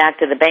take it back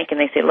to the bank and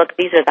they say, look,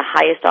 these are the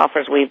highest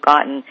offers we've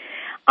gotten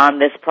on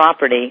this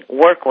property.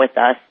 Work with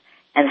us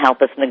and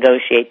help us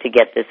negotiate to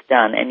get this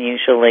done. And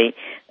usually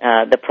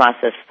the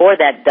process for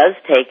that does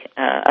take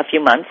a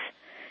few months.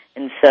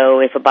 And so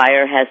if a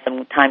buyer has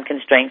some time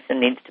constraints and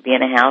needs to be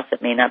in a house,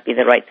 it may not be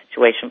the right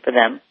situation for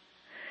them.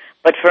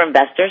 But for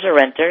investors or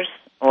renters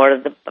or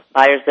the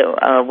buyers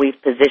that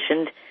we've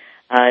positioned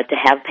to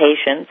have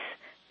patience,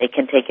 they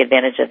can take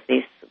advantage of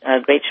these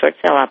great short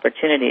sale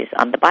opportunities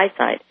on the buy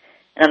side.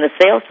 And on the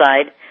sale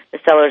side, the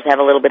sellers have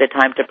a little bit of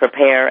time to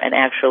prepare and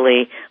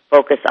actually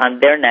focus on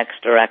their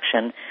next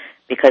direction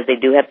because they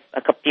do have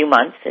a few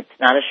months. It's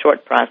not a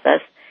short process.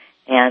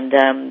 And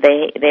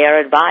they are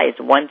advised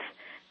once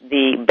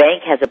the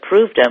bank has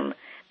approved them,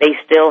 they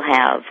still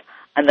have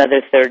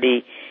another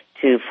 30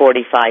 to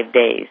 45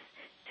 days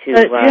to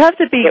you have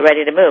to get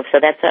ready to move. So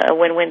that's a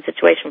win-win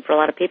situation for a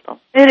lot of people.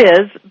 It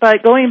is,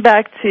 but going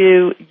back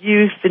to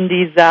you,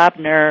 Cindee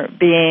Zabner,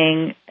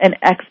 being an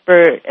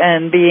expert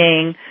and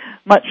being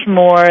much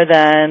more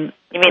than...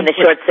 You mean the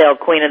short sale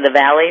queen of the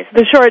valleys?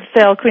 The short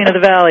sale queen of the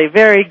valley.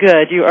 Very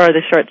good. You are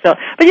the short sale.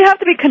 But you have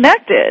to be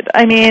connected.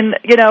 I mean,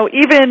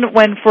 even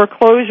when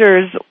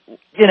foreclosures,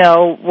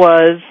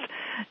 was,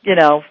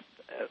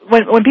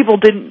 when people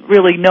didn't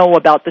really know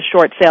about the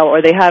short sale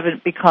or they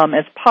haven't become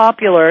as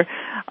popular,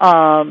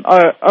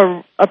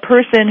 a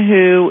person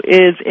who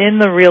is in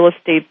the real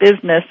estate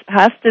business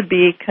has to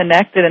be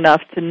connected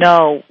enough to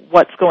know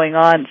what's going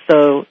on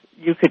so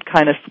you could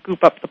kind of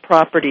scoop up the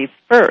properties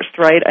first,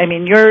 right? I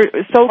mean, you're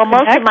so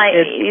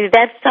connected.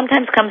 That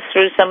sometimes comes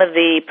through some of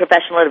the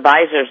professional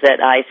advisors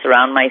that I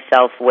surround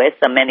myself with,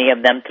 many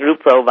of them through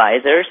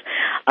provisors,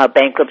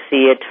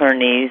 bankruptcy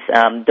attorneys,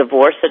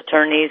 divorce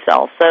attorneys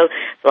also.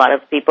 A lot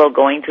of people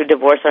going through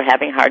divorce are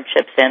having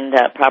hardships, and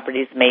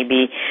properties may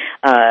be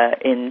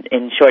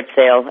in short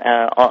sale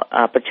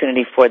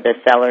opportunity for the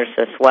sellers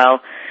as well.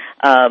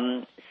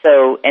 And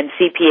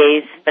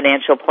CPAs,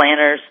 financial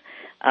planners.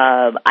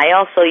 I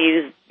also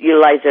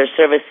utilize their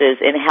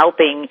services in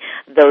helping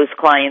those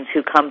clients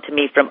who come to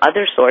me from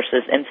other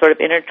sources and sort of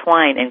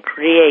intertwine and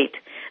create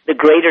the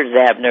greater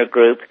Zabner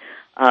Group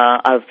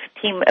of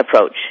team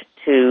approach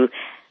to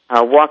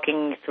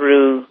walking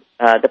through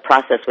the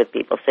process with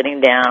people,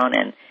 sitting down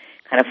and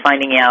kind of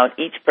finding out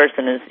each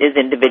person is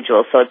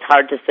individual, so it's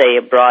hard to say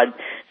a broad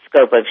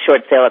scope of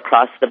short sale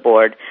across the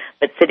board,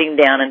 but sitting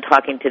down and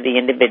talking to the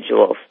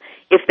individuals.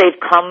 If they've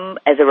come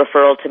as a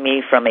referral to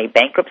me from a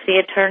bankruptcy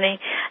attorney,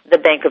 the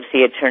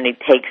bankruptcy attorney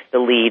takes the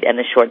lead and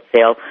the short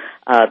sale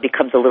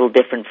becomes a little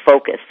different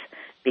focus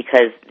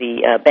because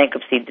the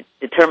bankruptcy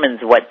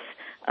determines what's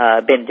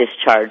been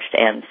discharged,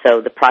 and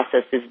so the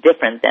process is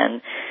different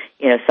than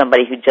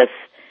somebody who just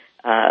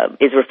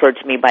is referred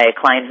to me by a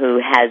client who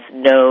has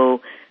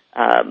no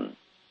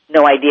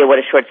idea what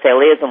a short sale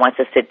is and wants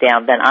to sit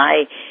down. Then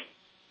I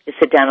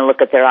sit down and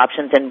look at their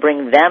options and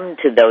bring them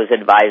to those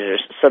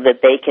advisors so that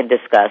they can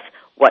discuss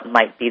what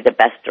might be the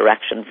best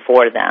direction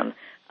for them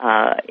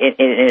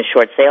in a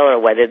short sale, or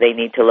whether they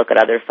need to look at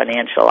other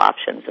financial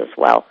options as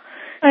well.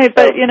 Right,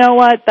 but you know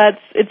what?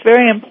 It's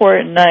very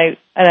important,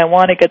 and I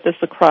want to get this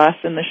across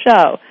in the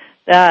show,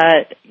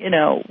 that,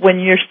 when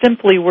you're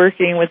simply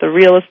working with a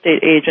real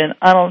estate agent,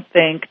 I don't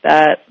think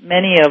that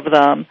many of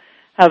them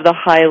have the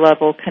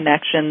high-level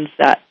connections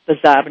that the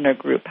Zabner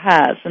Group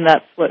has, and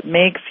that's what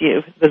makes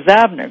you the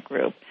Zabner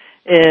Group,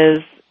 is,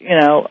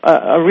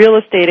 a real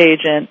estate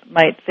agent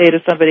might say to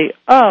somebody,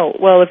 oh,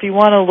 well, if you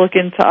want to look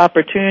into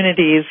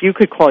opportunities, you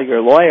could call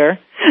your lawyer.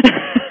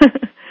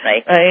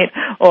 Right. Right?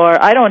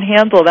 Or I don't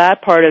handle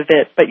that part of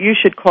it, but you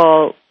should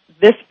call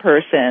this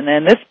person.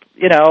 And this,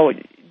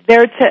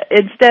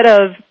 instead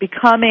of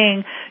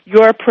becoming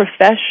your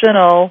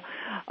professional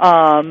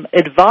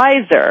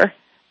advisor,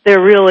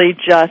 they're really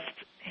just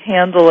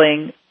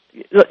handling,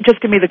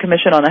 just give me the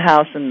commission on the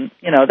house and,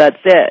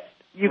 that's it.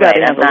 You got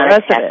to handle the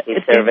rest of it.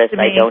 It's not a taxi service.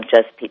 I don't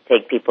just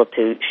take people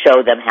to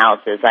show them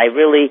houses. I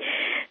really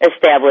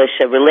establish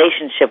a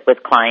relationship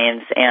with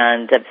clients,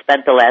 and I've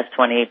spent the last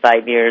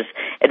 25 years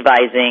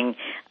advising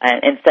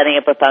and setting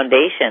up a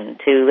foundation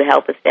to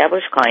help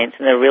establish clients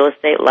in their real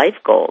estate life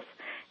goals,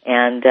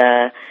 and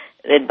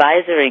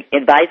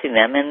advising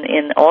them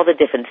in all the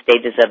different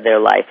stages of their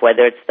life,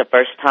 whether it's the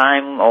first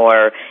time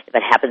or if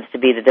it happens to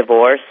be the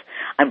divorce.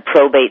 I'm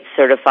probate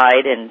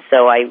certified, and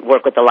so I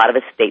work with a lot of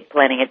estate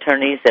planning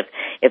attorneys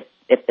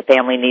if the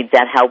family needs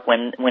that help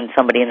when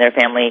somebody in their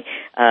family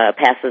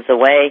passes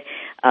away.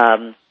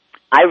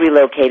 I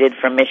relocated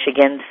from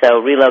Michigan, so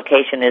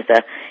relocation is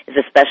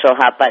a special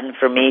hot button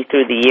for me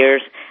through the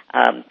years.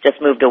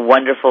 Just moved a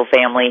wonderful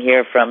family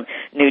here from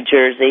New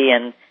Jersey,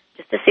 and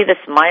just to see the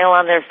smile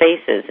on their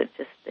faces,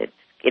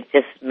 it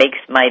just makes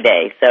my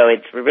day. So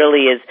it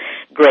really is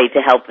great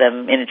to help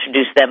them,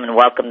 introduce them, and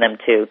welcome them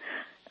to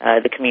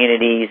the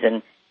communities,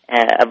 and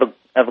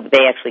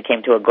they actually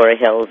came to Agora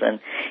Hills, and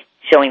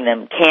showing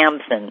them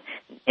camps and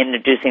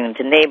introducing them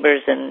to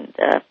neighbors, and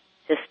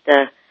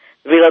the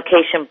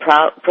relocation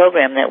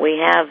program that we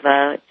have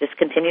just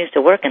continues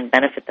to work and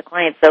benefit the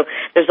clients. So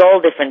there's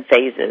all different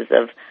phases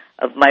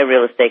of my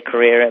real estate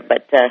career,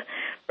 but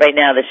right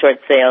now the short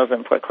sales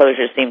and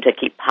foreclosures seem to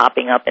keep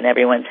popping up in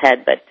everyone's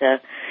head. But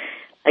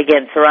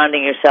again,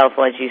 surrounding yourself,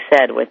 as you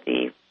said, with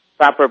the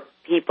proper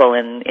people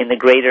in the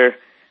greater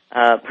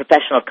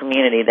professional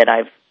community that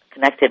I've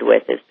connected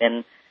with has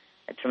been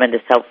a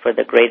tremendous help for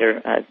the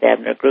greater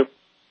Zabner Group.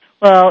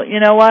 Well, you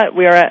know what?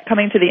 We are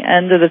coming to the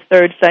end of the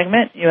third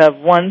segment. You have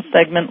one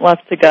segment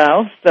left to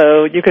go,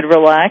 so you could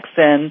relax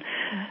and,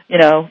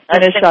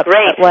 finish up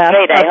that last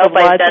Great. I hope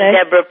I've done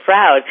Deborah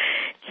proud.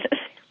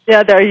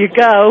 Yeah, there you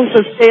go.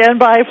 So stand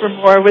by for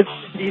more with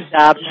Cindee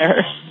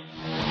Zabner.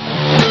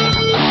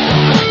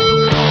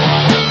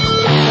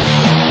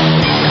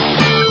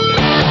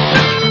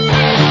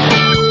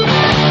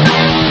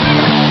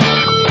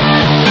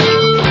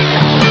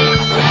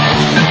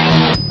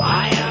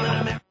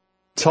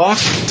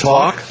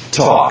 Talk,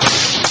 talk.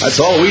 That's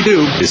all we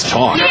do is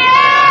talk.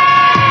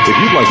 If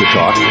you'd like to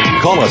talk,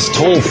 call us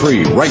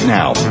toll-free right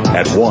now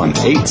at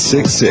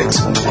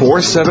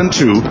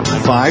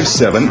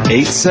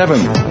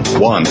 1-866-472-5787.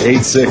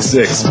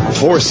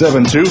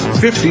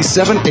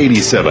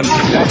 1-866-472-5787.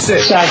 That's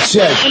it.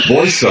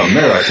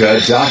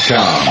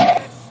 VoiceAmerica.com.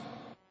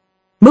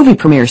 Movie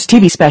premieres,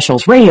 TV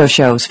specials, radio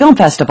shows, film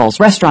festivals,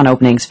 restaurant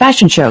openings,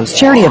 fashion shows,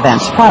 charity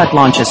events, product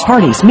launches,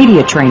 parties,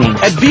 media training.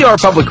 At VR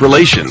Public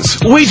Relations,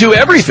 we do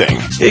everything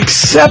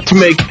except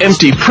make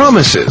empty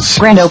promises.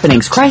 Grand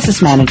openings,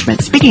 crisis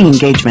management, speaking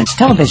engagements,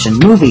 television,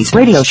 movies,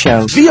 radio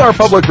shows. VR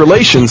Public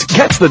Relations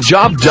gets the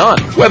job done,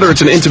 whether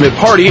it's an intimate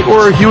party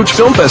or a huge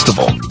film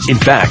festival. In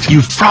fact,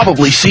 you've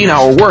probably seen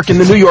our work in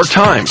the New York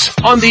Times,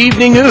 on the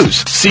evening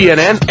news,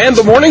 CNN, and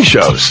the morning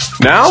shows.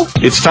 Now,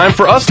 it's time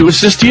for us to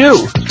assist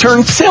you.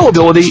 Turn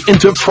saleability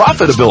into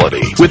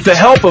profitability with the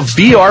help of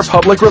VR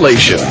Public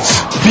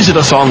Relations. Visit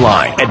us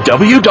online at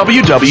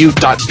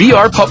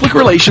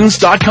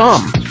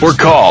www.vrpublicrelations.com or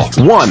call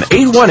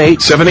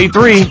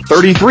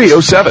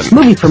 1-818-783-3307.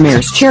 Movie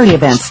premieres, charity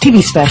events,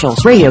 TV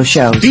specials, radio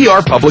shows.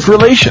 VR Public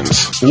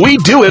Relations. We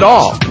do it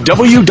all.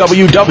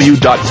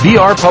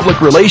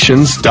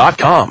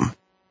 www.vrpublicrelations.com.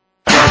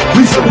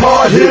 We some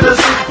hard hitters.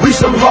 We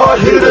some hard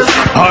hitters.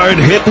 Hard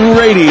Hittin'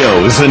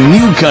 Radio is a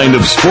new kind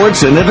of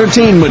sports and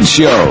entertainment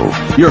show.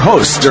 Your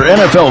hosts are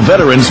NFL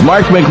veterans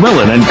Mark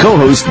McMillan and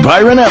co-host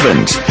Byron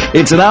Evans.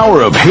 It's an hour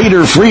of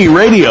hater-free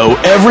radio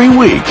every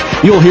week.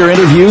 You'll hear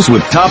interviews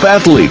with top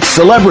athletes,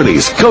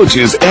 celebrities,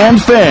 coaches,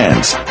 and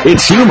fans.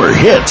 It's humor,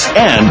 hits,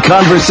 and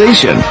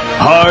conversation.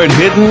 Hard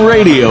Hittin'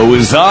 Radio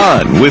is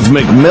on with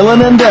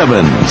McMillan and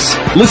Evans.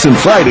 Listen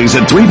Fridays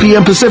at 3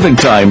 p.m. Pacific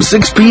Time,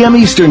 6 p.m.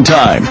 Eastern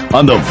Time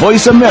on the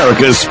Voice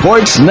America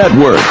Sports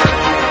Network.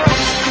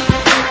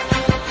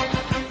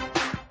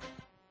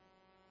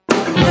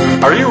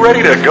 Are you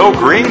ready to go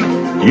green?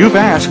 You've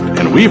asked,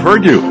 and we've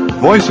heard you.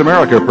 Voice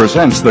America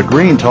presents the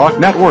Green Talk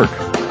Network.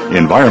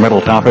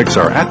 Environmental topics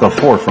are at the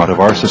forefront of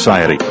our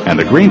society, and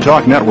the Green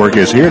Talk Network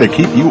is here to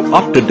keep you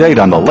up to date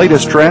on the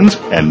latest trends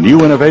and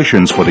new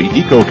innovations for the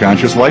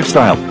eco-conscious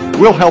lifestyle.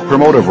 We'll help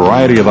promote a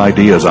variety of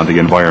ideas on the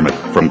environment,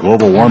 from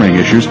global warming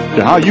issues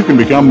to how you can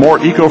become more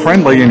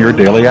eco-friendly in your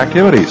daily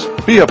activities.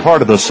 Be a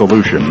part of the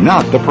solution,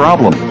 not the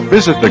problem.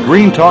 Visit the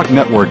Green Talk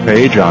Network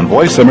page on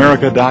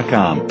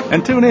voiceamerica.com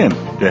and tune in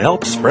to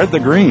help spread the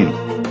green.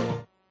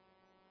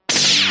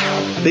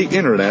 The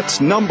Internet's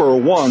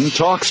 #1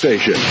 talk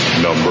station.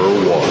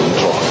 #1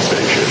 talk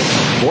station.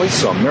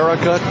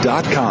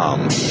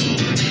 VoiceAmerica.com.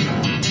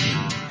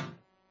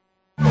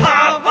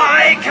 Pop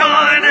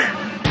icon.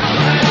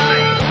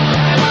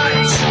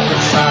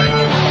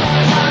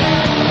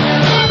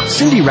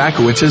 Cindee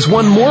Rakowitz has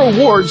won more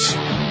awards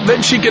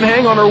than she can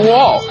hang on her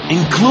wall,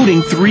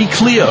 including 3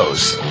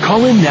 Clios.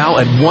 Call in now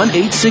at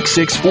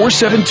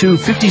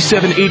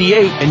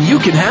 1-866-472-5788 and you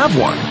can have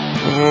one.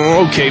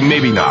 Okay,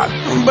 maybe not,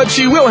 but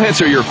she will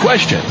answer your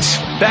questions.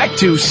 Back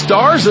to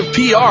Stars of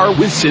PR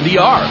with Cindee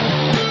R.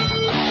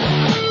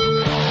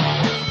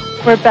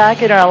 We're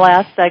back in our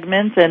last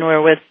segment, and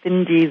we're with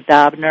Cindee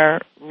Zabner,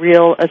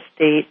 real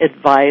estate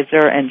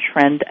advisor and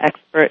trend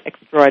expert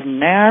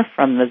extraordinaire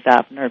from the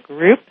Zabner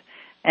Group.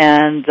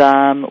 And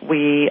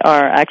we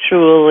are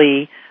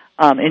actually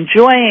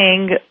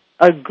enjoying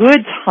a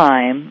good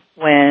time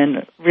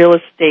when real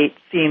estate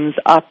seems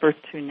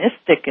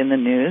opportunistic in the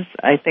news.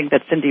 I think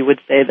that Cindee would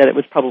say that it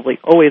was probably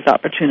always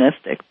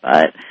opportunistic,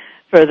 but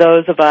for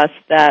those of us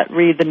that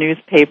read the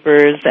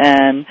newspapers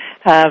and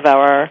have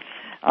our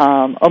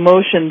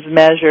emotions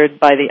measured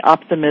by the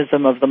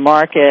optimism of the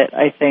market,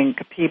 I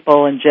think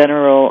people in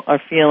general are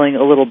feeling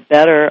a little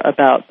better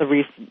about the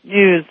recent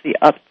news, the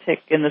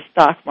uptick in the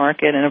stock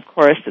market, and of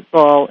course it's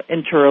all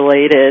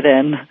interrelated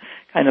and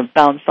kind of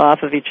bounce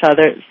off of each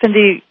other.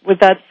 Cindee, with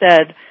that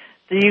said,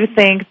 do you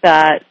think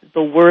that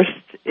the worst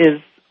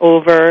is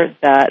over,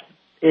 that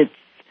it's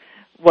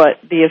what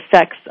the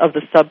effects of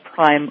the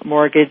subprime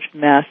mortgage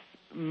mess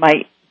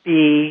might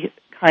be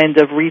kind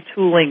of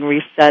retooling,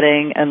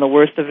 resetting, and the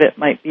worst of it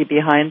might be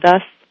behind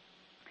us?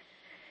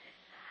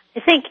 I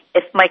think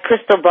if my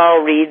crystal ball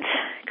reads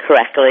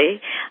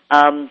correctly,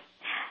 I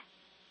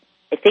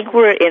think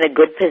we're in a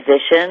good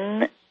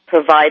position,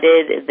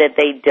 provided that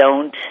they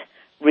don't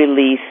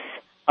release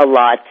a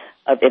lot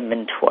of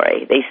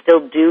inventory. They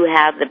still do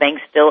have, the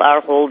banks still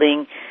are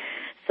holding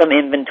some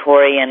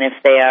inventory, and if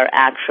they are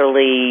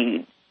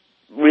actually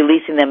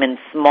releasing them in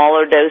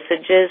smaller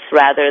dosages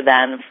rather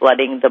than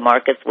flooding the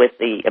markets with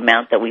the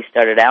amount that we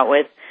started out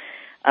with,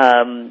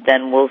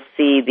 then we'll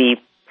see the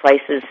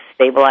prices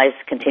stabilize,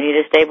 continue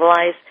to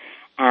stabilize,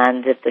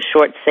 and if the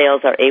short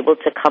sales are able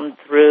to come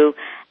through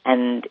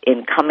and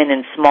come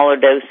in smaller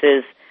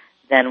doses,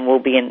 then we'll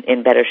be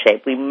in better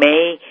shape. We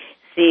may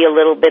see a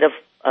little bit of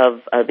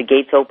the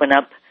gates open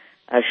up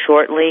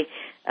shortly,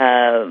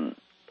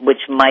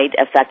 which might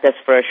affect us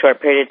for a short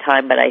period of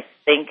time, but I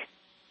think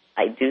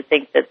I do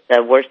think that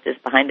the worst is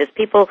behind us.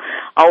 People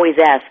always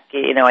ask,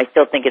 I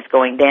still think it's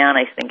going down.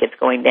 I think it's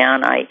going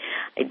down. I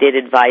did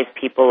advise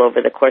people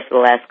over the course of the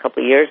last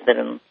couple of years that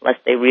unless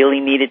they really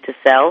needed to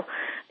sell,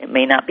 it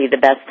may not be the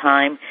best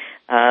time,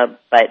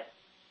 but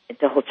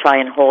to try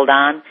and hold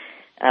on.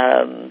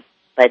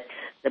 But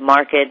the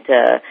market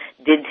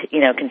did,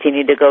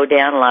 continue to go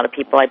down. A lot of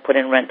people I put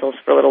in rentals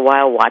for a little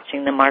while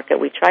watching the market.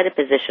 We try to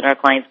position our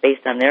clients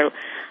based on their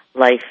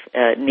life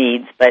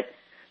needs, but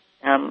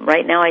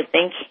right now I'm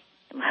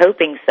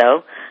hoping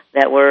so,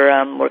 that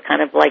we're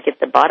kind of like at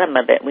the bottom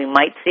of it. We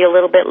might see a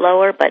little bit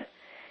lower, but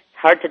it's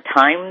hard to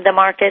time the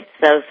market,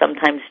 so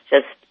sometimes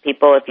just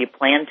people, if you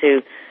plan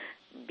to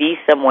be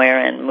somewhere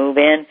and move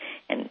in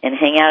and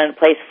hang out in a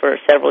place for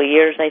several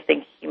years, I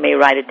think you may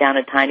write it down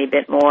a tiny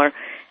bit more.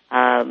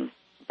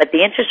 But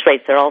the interest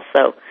rates are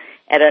also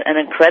at an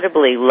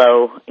incredibly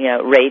low,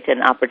 rate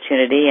and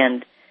opportunity,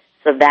 and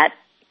so that,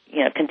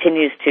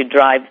 continues to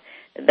drive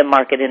the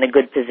market in a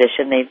good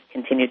position. They've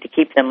continued to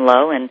keep them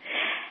low, and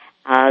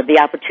the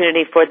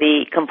opportunity for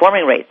the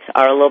conforming rates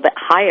are a little bit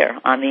higher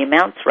on the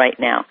amounts right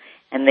now,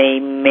 and they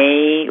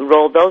may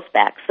roll those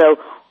back. So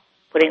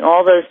putting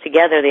all those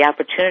together, the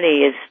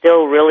opportunity is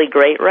still really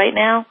great right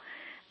now.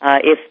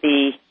 If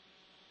the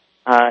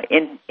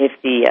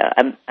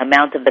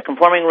amount of the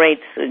conforming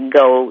rates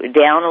go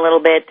down a little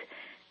bit,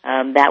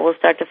 that will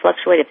start to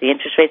fluctuate. If the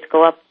interest rates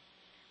go up,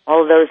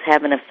 all of those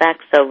have an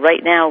effect. So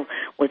right now,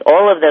 with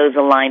all of those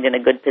aligned in a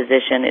good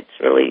position, it's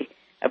really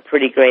a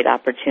pretty great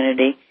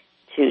opportunity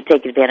to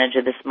take advantage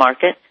of this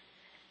market.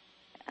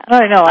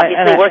 I know.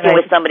 Obviously, working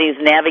with somebody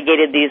who's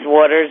navigated these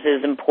waters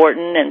is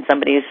important, and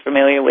somebody who's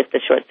familiar with the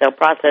short sale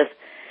process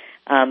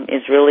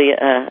is really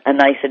a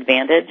nice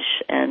advantage.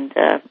 And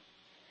I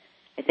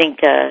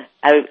think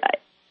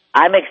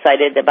I'm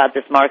excited about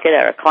this market.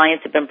 Our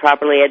clients have been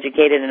properly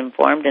educated and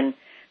informed and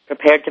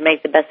prepared to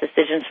make the best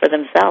decisions for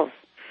themselves.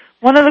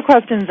 One of the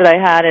questions that I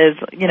had is,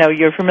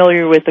 you're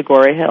familiar with the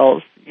Gorey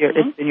Hills.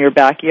 It's in your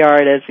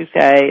backyard, as you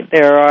say.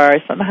 There are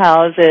some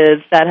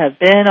houses that have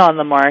been on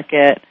the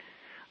market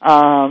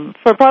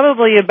for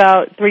probably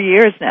about 3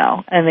 years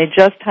now, and they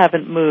just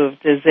haven't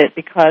moved. Is it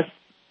because,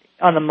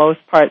 on the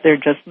most part, they're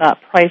just not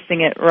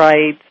pricing it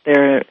right?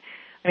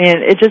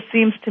 It just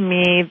seems to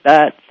me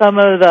that some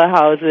of the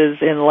houses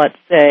in, let's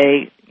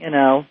say,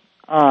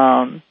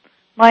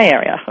 my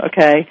area,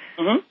 okay,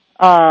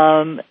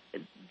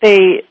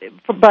 they're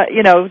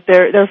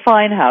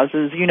fine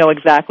houses. You know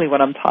exactly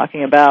what I'm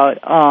talking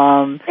about.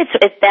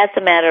 That's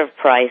a matter of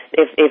price.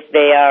 If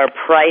they are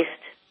priced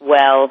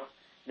well,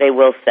 they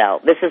will sell.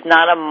 This is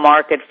not a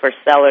market for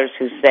sellers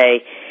who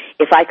say,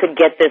 if I could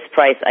get this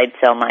price, I'd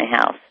sell my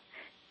house.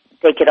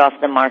 Take it off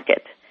the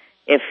market.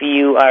 If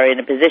you are in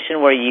a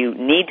position where you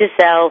need to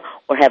sell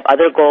or have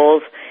other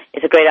goals,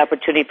 it's a great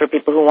opportunity for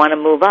people who want to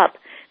move up,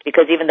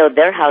 because even though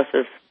their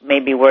houses may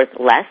be worth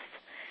less,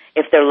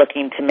 if they're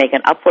looking to make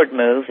an upward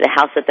move, the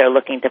house that they're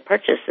looking to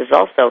purchase is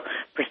also,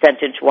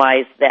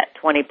 percentage-wise, that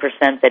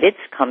 20% that it's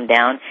come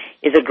down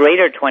is a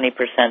greater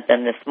 20%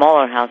 than the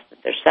smaller house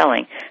that they're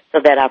selling.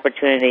 So that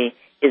opportunity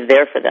is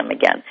there for them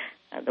again.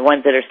 The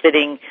ones that are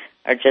sitting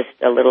are just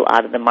a little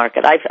out of the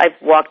market. I've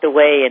walked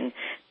away and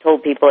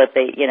told people if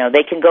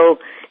they can go.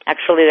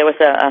 Actually, there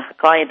was a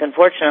client,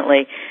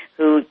 unfortunately,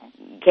 who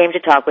came to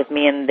talk with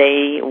me, and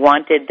they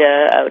wanted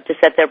to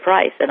set their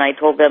price, and I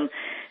told them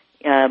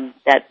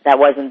that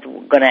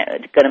wasn't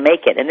gonna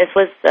make it. And this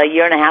was a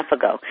year and a half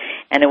ago,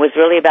 and it was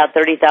really about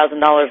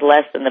 $30,000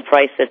 less than the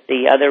price that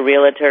the other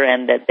realtor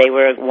and that they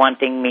were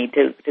wanting me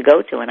to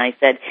go to. And I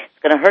said, it's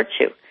going to hurt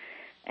you.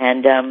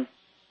 And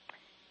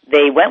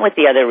they went with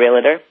the other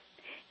realtor,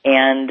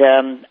 and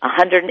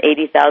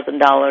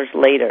 $180,000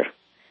 later,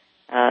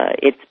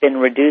 it's been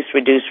reduced,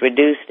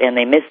 and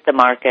they missed the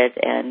market,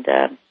 and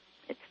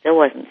it still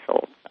wasn't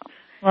sold.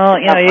 Well,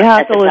 you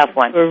have to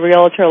listen to a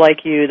realtor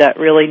like you that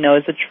really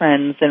knows the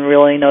trends and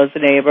really knows the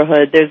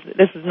neighborhood.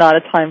 This is not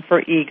a time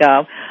for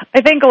ego.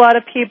 I think a lot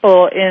of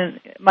people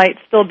might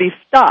still be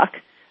stuck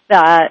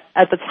that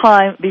at the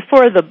time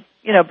before the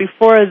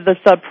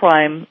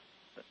subprime,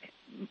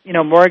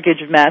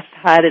 mortgage mess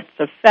had its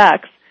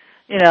effects.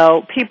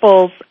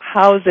 People's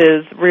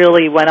houses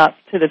really went up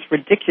to this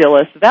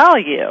ridiculous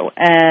value,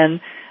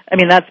 and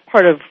that's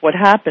part of what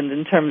happened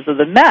in terms of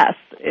the mess.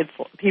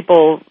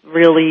 People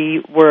really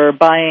were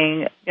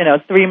buying,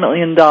 $3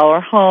 million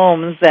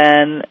homes,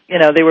 and,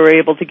 they were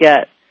able to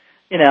get,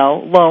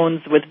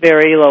 loans with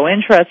very low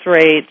interest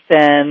rates,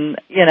 and,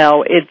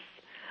 it's,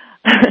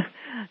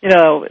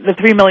 the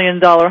 $3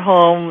 million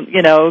home,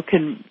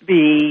 can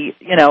be,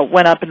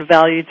 went up in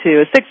value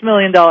to a $6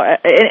 million,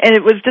 and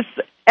it was just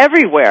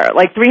everywhere.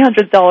 Like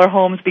 $300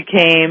 homes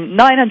became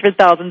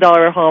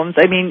 $900,000 homes.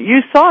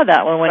 You saw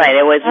that when right.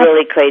 It was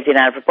really crazy and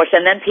out of proportion.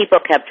 And then people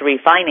kept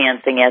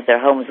refinancing as their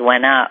homes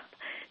went up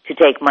to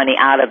take money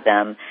out of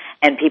them.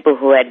 And people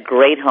who had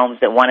great homes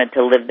that wanted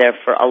to live there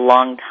for a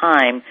long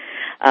time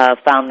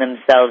found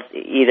themselves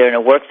either in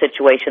a work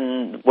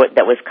situation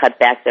that was cut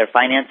back, their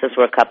finances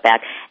were cut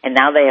back, and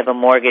now they have a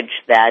mortgage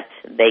that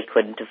they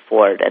couldn't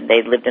afford, and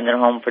they lived in their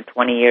home for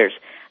 20 years.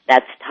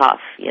 that's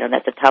tough.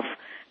 That's a tough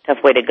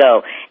way to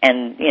go.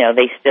 And,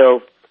 they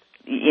still,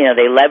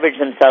 they leverage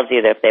themselves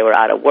either if they were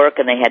out of work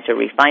and they had to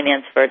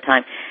refinance for a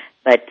time.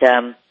 But,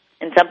 and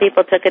some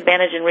people took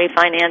advantage and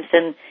refinanced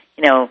and,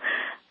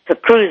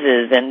 took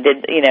cruises and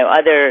did,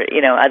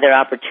 other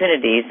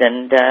opportunities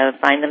and,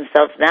 find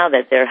themselves now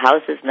that their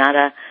house is not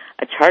a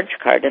charge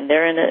card and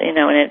they're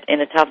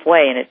in a tough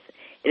way. And it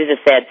is a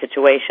sad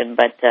situation,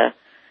 but,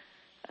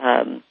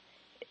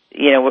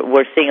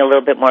 we're seeing a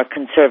little bit more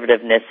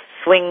conservativeness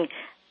swing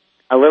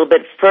a little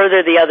bit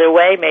further the other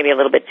way, maybe a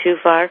little bit too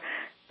far,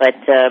 but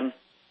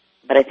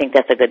I think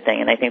that's a good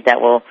thing, and I think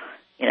that will,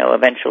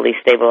 eventually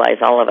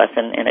stabilize all of us,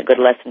 and a good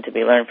lesson to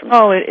be learned from.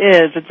 Oh, it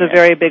is. It's a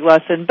very big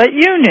lesson. But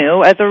you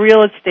knew, as a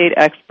real estate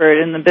expert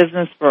in the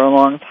business for a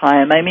long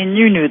time,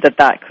 you knew that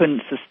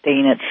couldn't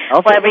sustain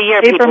itself. Well, every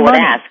year people would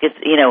ask,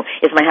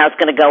 is my house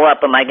going to go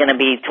up? Am I going to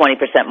be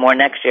 20% more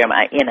next year?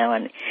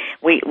 And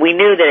we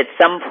knew that at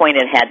some point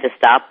it had to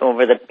stop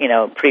over the,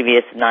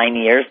 previous 9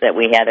 years that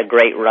we had a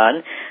great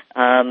run.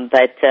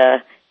 But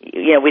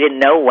we didn't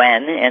know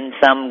when, and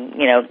some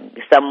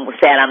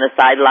sat on the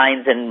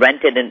sidelines and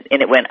rented, and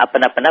it went up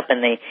and up and up,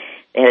 and they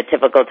had a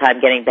difficult time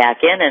getting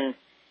back in.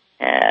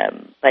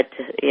 And but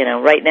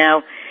right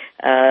now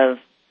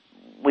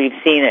we've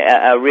seen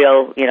a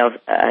real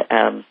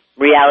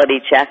reality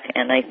check,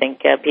 and I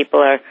think people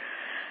are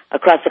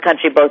across the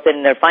country, both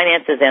in their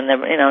finances and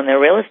in their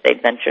real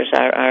estate ventures,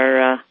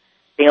 are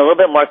being a little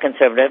bit more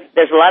conservative.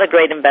 There's a lot of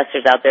great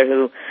investors out there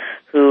who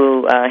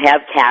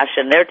have cash,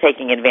 and they're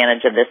taking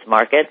advantage of this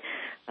market.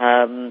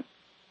 And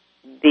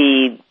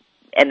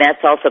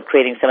that's also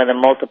creating some of the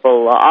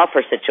multiple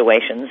offer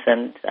situations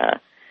and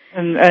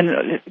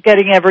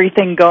getting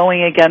everything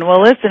going again.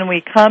 Well, listen,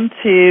 we come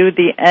to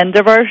the end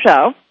of our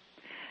show,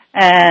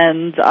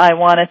 and I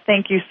want to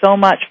thank you so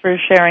much for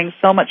sharing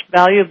so much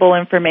valuable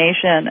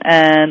information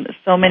and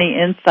so many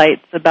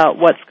insights about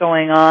what's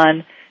going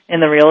on in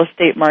the real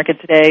estate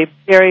market today.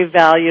 Very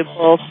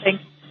valuable.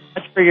 Thank you so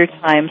much for your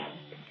time.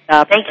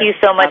 Thank you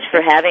so much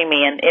for having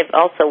me. And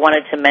also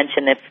wanted to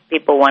mention, if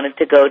people wanted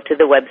to go to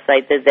the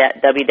website,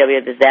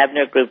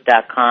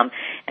 www.thezabnergroup.com,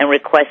 and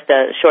request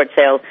a short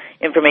sale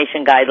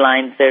information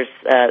guidelines,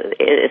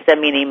 send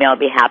me an email. I'll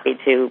be happy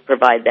to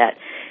provide that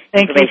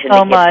information. Thank you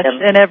so much.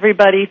 And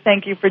everybody,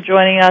 thank you for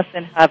joining us,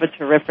 and have a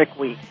terrific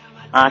week.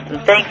 Awesome.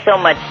 Thanks so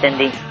much,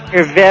 Cindee.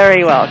 You're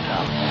very welcome.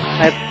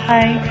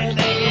 Bye-bye.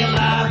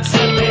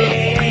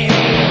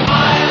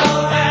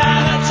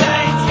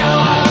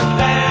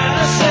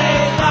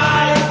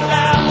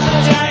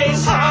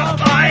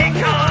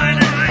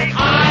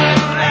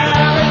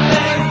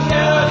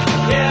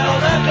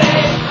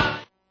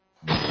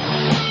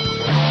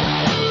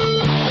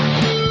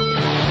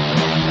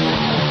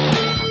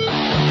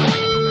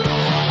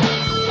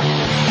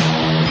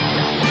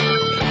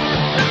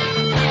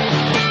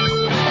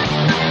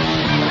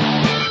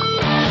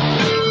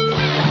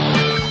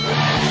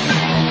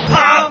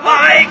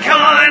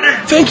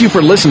 Thank you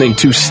for listening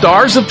to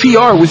Stars of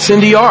PR with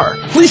Cindee R.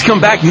 Please come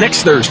back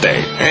next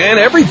Thursday and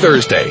every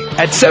Thursday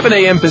at 7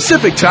 a.m.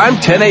 Pacific Time,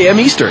 10 a.m.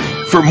 Eastern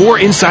for more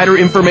insider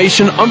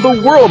information on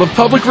the world of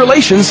public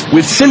relations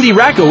with Cindy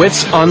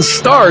Rakowitz on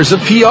Stars of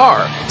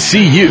PR.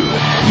 See you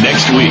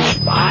next week.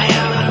 I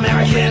am an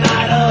American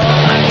Idol.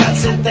 I got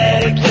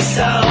synthetic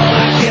pistol.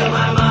 I killed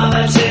my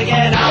mother to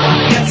get out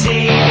on the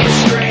TV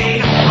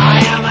screen.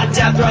 I am a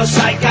death row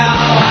psycho.